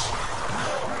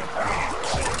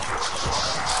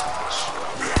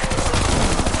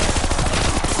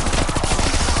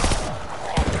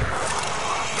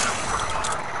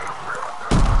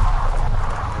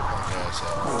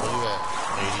 Where you at,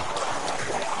 lady?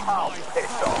 I'll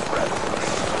piss off, brother.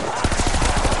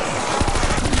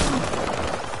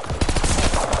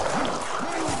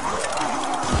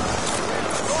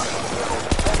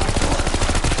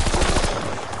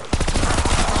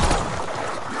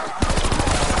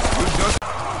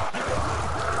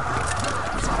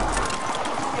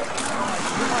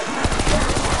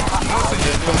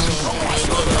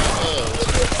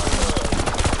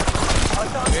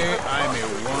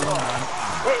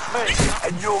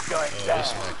 And you're going down.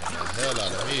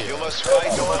 You must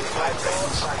fight on, my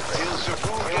friends, till the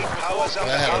rune gate powers up. I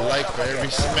had a like for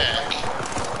every smack.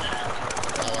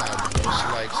 Now I have the most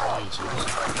likes on YouTube.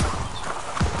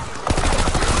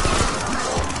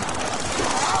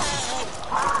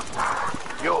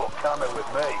 You're coming with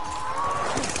me.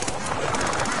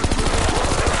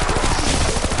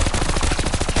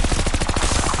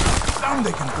 Now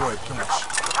they can throw a punch.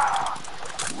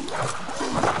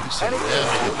 Any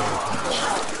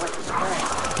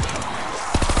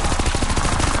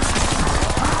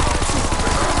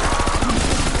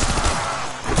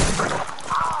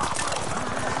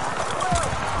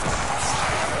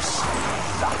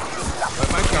By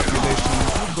my calculation,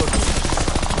 you've got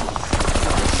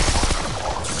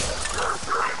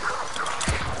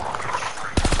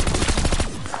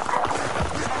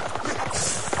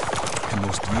the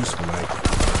most useful item.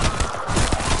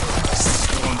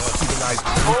 Uncivilized.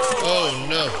 Oh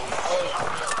no!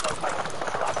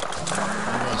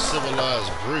 You're a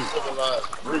civilized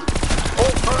brute.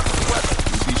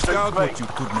 You dished out what you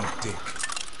could not take.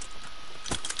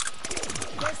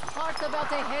 Best part about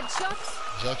the headshots?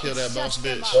 Y'all kill that boss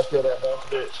bitch.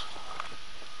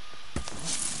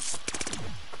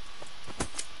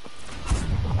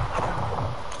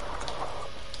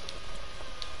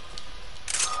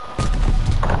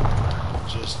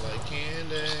 Just like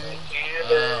candy.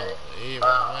 Oh,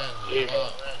 even when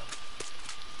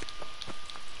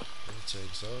it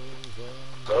takes over.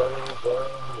 That's what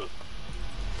I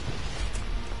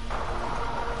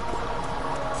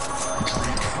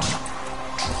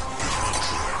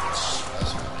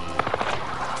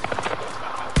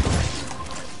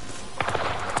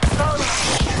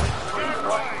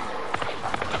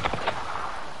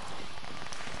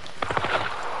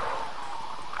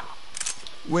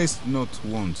Waste not,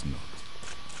 want not.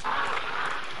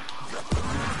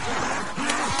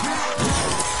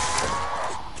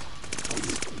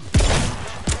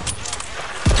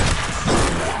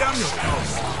 Damn it!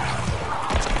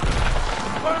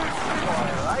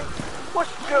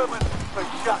 What's German for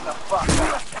shut the fuck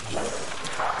up?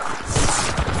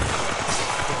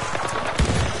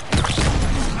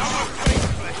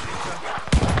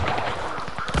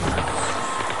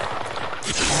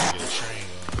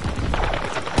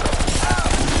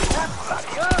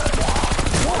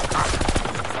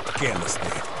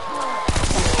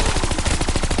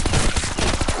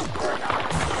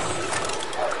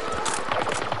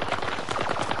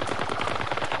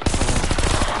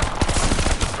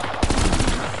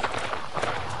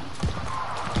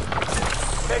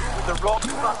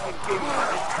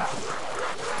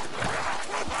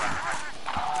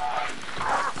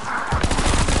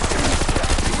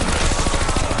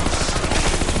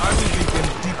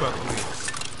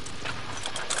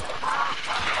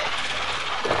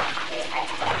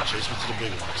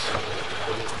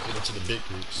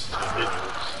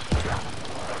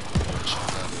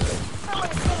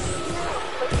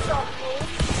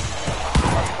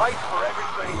 place for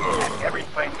everything and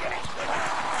everything in it.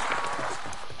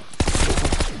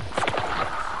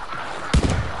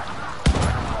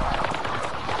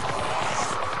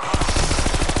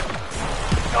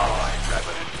 Die,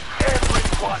 Revenant. Every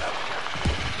one of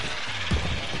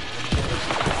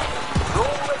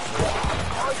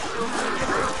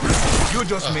you. You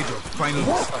just made your final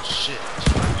mistake. Oh, shit.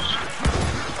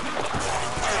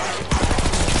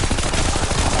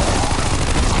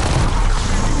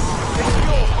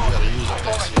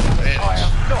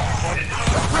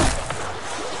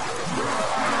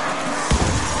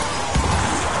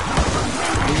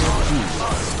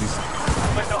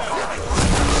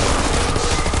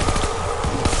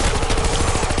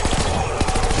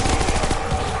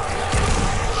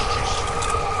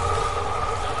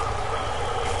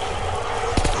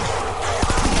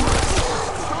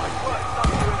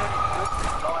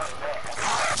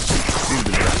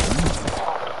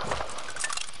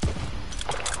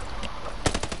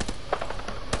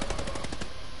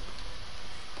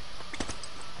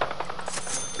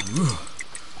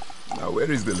 Now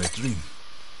where is the latrine?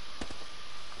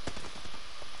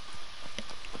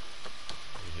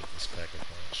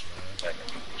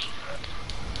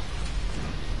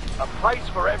 A place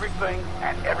for everything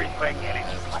and everything in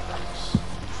its place.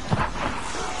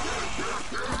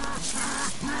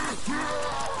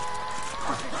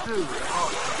 What's it do?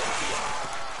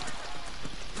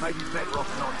 Maybe better off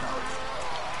not knowing.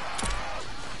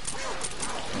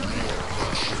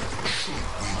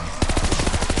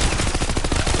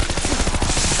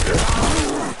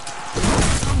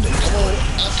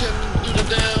 I can't do the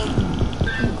damn.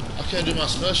 I can't do my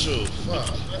special.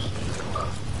 Fuck.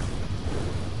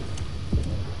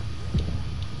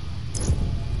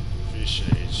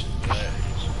 Appreciate you.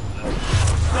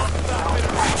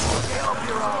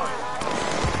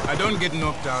 I don't get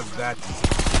knocked out that easy.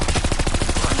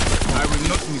 I will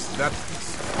not miss that piece.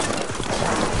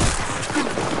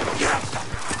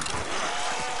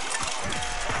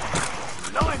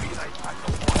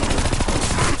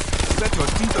 Set your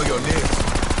teeth or your nails.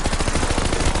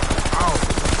 Ow.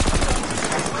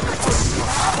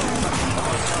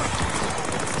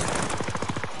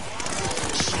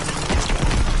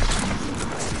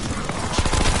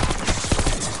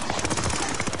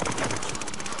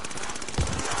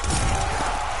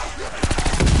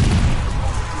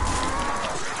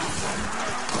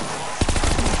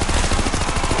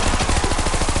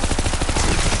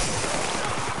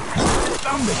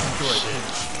 I'm making sure it.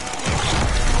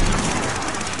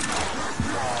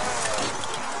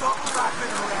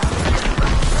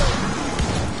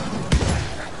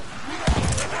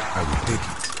 I will take it.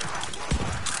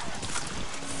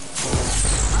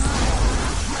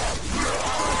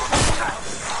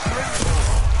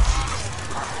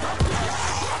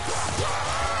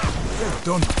 Well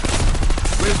done.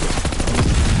 Well done.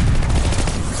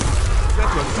 Set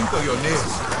your teeth or your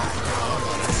nails.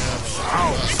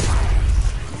 Ow.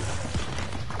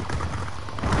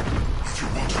 If you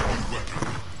want a new weapon,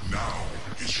 now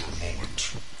is your moment.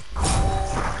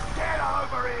 Get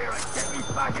over here and get me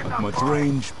back in the Much fight.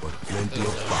 range, but plenty of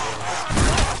power.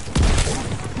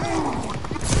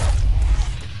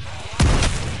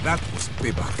 That was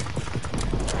payback.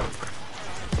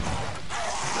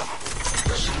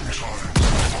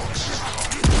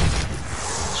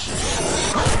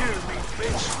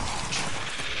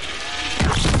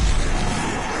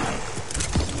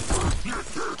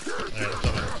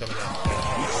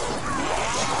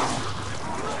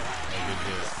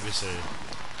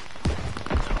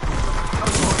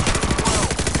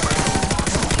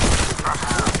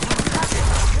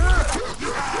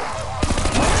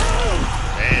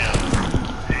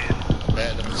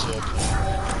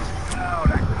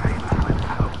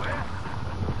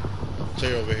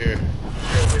 Clear over here.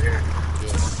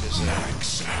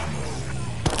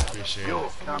 Appreciate You're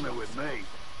it. coming with me.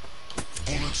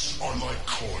 Bullets are like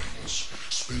coins.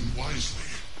 Spend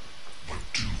wisely, but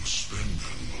do spend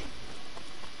them.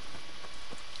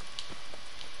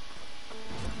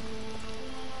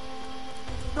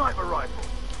 Sniper rifle.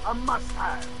 A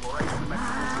must-have for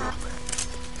asymmetrical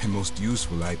warfare. A most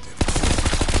useful item.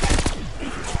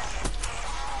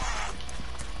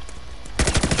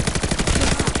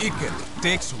 Iken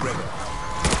takes Rebel.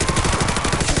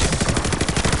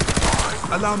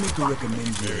 Allow me to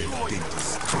recommend you a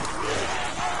dentist.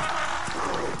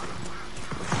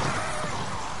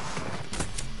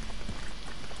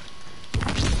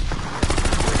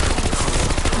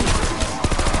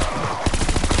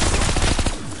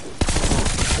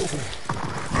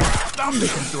 Damn, they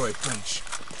can throw a punch.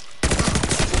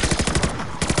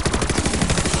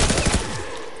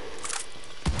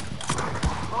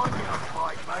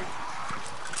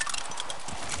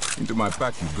 Into my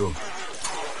pack you go.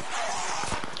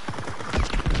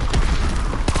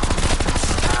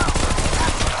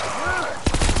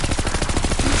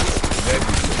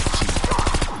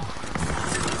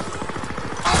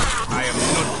 I am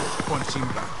not punching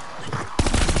back.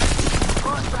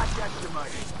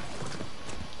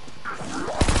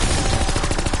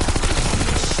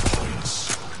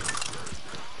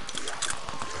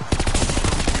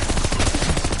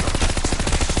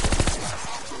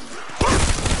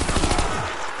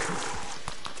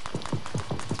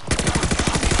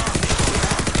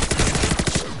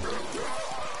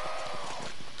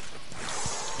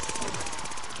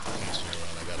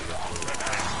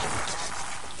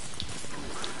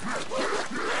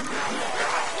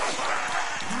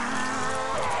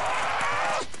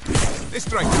 They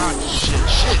strike hard. Shit.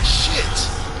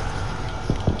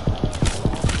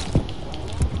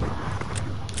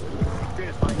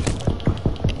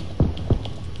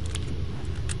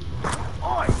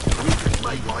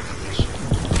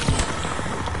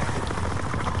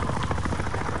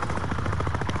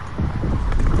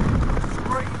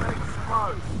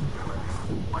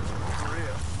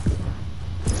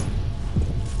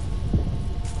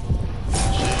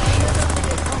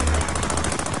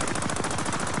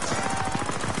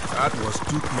 That was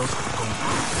too close to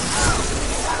concrete.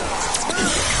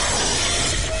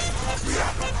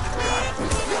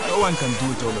 No one can do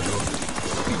it all alone.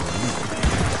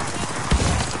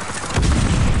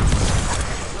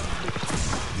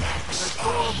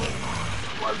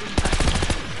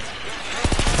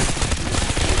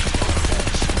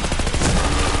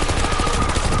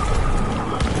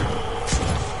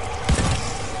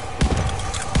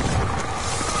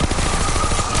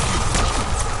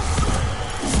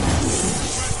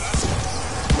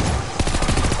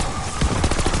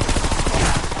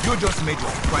 You just made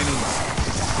your final mistake.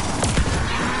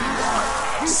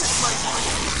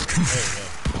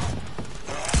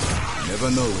 Never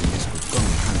know when this could come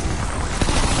in handy.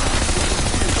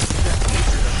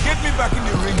 Get me back in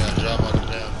the ring. Gotta drop all the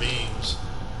damn beams.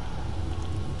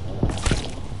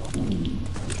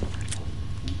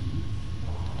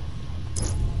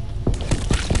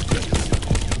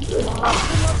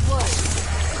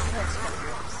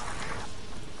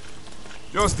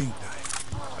 Just in time.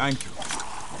 Thank you.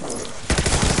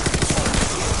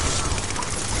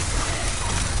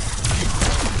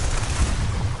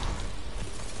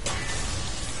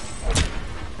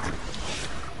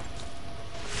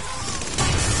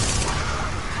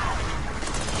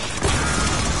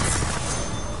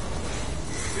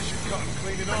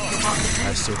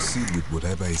 I succeed with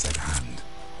whatever is at hand.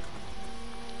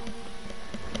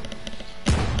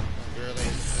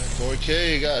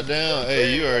 4K, goddamn.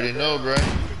 Hey, you already know, bro.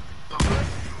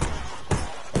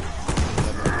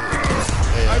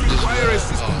 Hey, I'm just,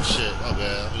 oh shit, my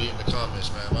bad. I'm reading the comments,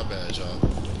 man. My bad, y'all.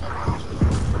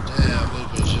 Damn,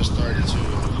 Lucas just started to.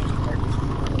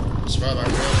 Subscribe our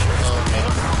girl.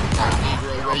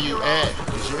 Negro, where you at?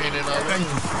 Cause you ain't in our ring.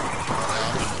 Now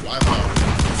I'm in the Wi-Fi.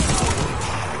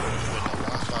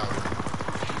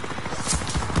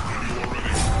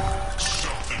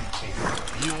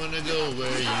 You wanna go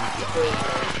where you can go.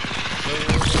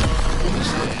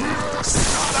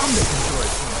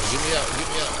 Get me out.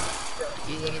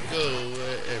 You wanna go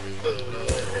where everyone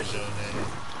knows your name.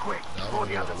 Now I'm gonna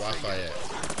go where the Wi-Fi at.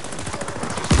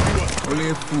 Only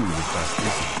a fool would pass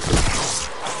this.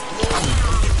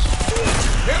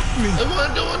 Help me! I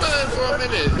wasn't doing nothing for a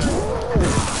minute.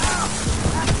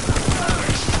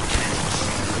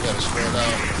 We gotta spread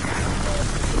out.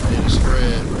 We need to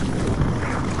spread.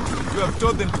 You have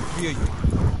told them to fear you.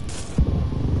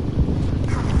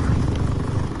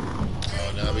 Oh,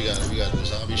 now we got the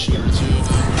zombie shooter too.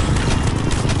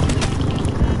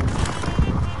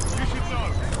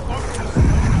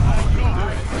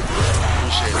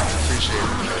 Appreciate it,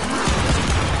 man.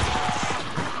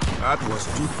 That was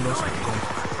too close to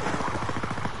comfort.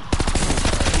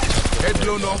 Head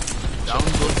blown off, down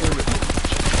goes the river.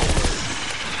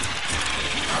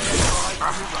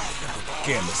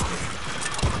 Careless thing.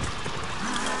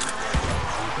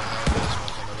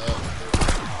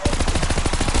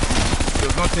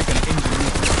 Does not take an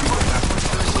engineer to see the national.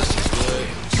 This is good.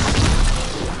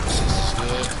 This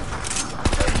way.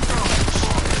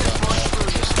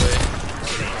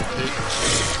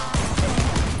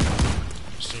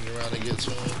 Swing around and get to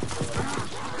him.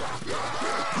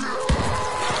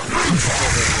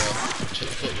 Check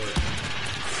the footwork.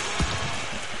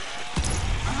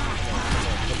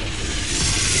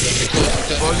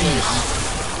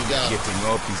 We got getting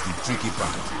up is the tricky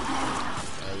part.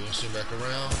 Alright, we gonna swing back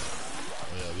around.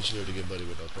 Oh yeah, we should be able to get Buddy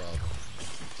with no problem.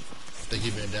 I think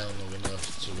he's been down long enough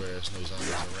to where there's no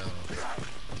zombies around him.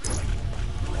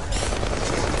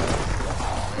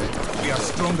 We are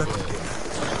stronger together.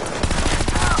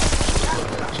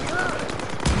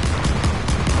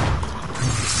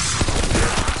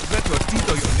 Let your teeth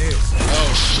or your nails.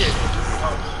 Oh shit!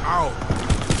 Ow!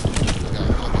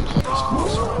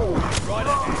 Right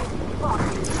ahead.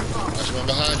 Watch one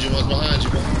behind you, one's behind you,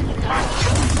 man.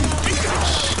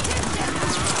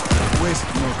 Waste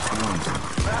not want.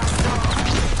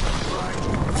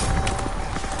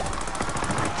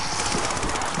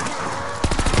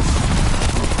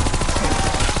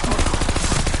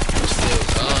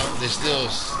 They're still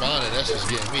spawning, that's what's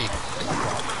getting me.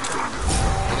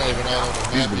 They're not even all on the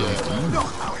map yet.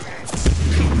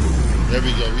 There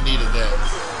we go, we needed that.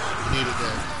 We needed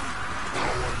that.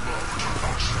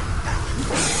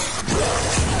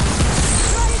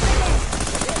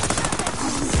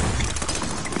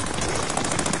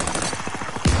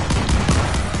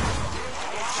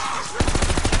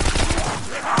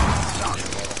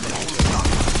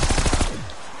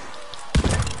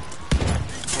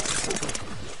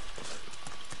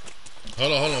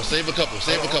 Hold on, save a couple,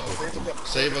 save a couple.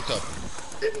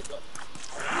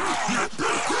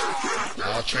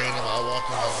 I'll train them, I'll walk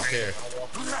them, I don't care.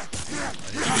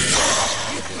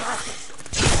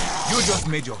 You just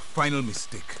made your final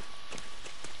mistake.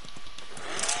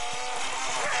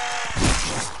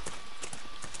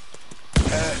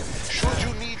 Should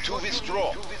you need to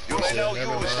withdraw, you may now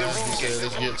use the room gate.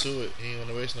 Let's get to it. He ain't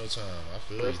gonna waste no time. I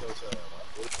feel you.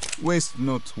 Waste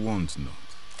not, want not.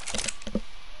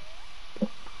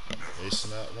 Waste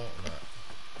not, want not.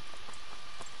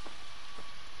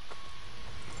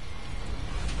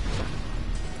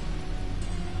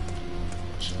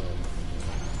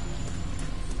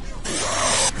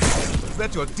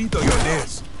 Let your teeth or your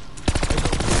nails.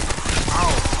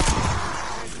 Ow!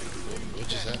 What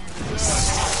just happened?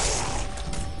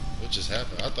 What just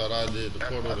happened? I thought I did the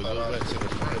portal to go back to the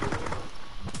front.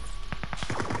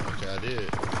 Okay, I did.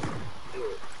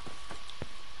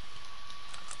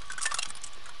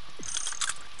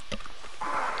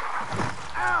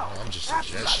 I'm just a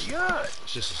suggestion.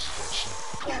 It's just a suggestion.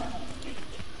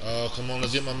 Oh, come on,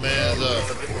 let's get my mans up.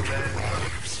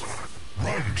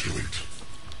 Run to it.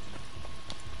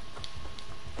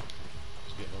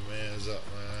 Let's get my mans up,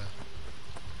 man.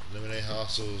 Eliminate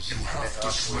hostels. You have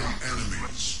to slay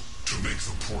enemies to make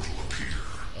the portal appear.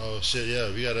 Oh shit,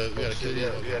 yeah, we gotta kill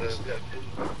them.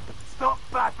 Stop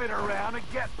faffing around and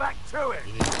get back to it.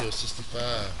 You need to kill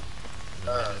 65 in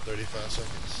 35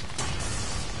 seconds.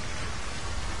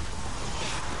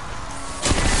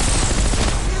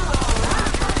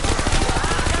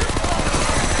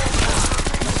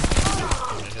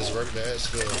 His work bad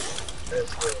skill. You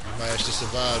might actually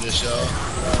survive this, y'all.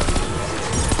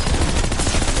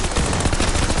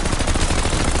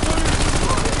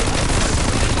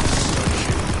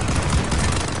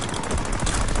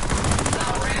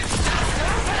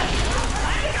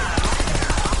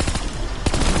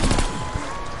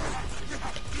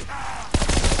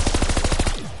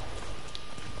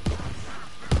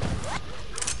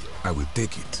 I will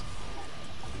take it.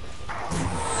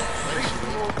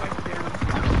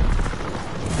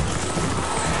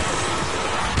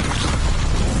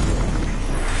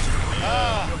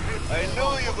 I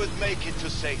knew you would make it to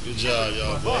safety. Good job,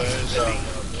 y'all boys. Hey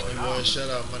boys, shout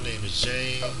out. My name is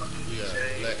Jane. We got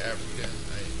Black African.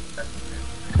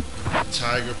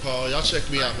 Tiger Paul. Y'all check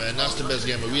me out, man. That's the best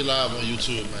gamer. We live on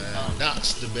YouTube, man.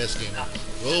 That's the best gamer.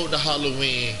 Road to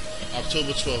Halloween,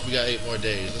 October 12th. We got 8 more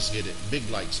days. Let's get it. Big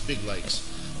likes, big likes.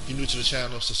 If you're new to the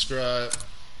channel, subscribe.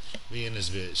 We in this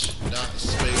bitch. Not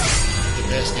space. The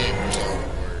best gamer is all one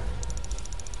word.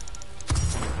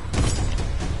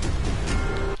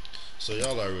 So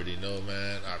y'all already know,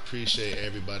 man. I appreciate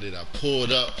everybody that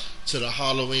pulled up to the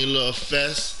Halloween little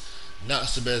fest. Not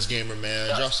the best gamer,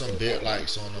 man. Drop some big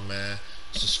likes on them, man.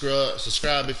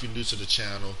 Subscribe if you're new to the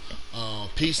channel.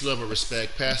 Peace, love, and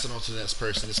respect. Pass it on to the next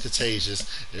person. It's contagious.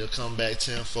 It'll come back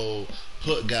tenfold.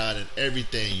 Put God in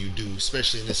everything you do,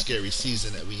 especially in this scary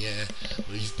season that we in.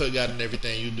 But if you put God in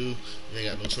everything you do, you ain't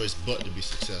got no choice but to be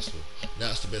successful.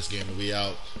 Not the best gamer. We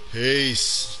out.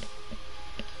 Peace.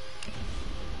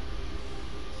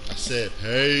 I said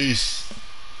peace.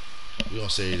 We're gonna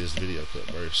save this video clip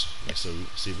first. So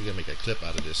see if we can make a clip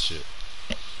out of this shit.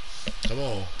 Come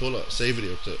on, pull up, save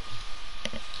video clip.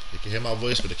 You can hear my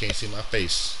voice, but they can't see my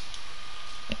face.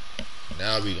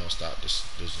 Now we gonna stop this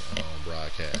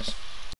broadcast.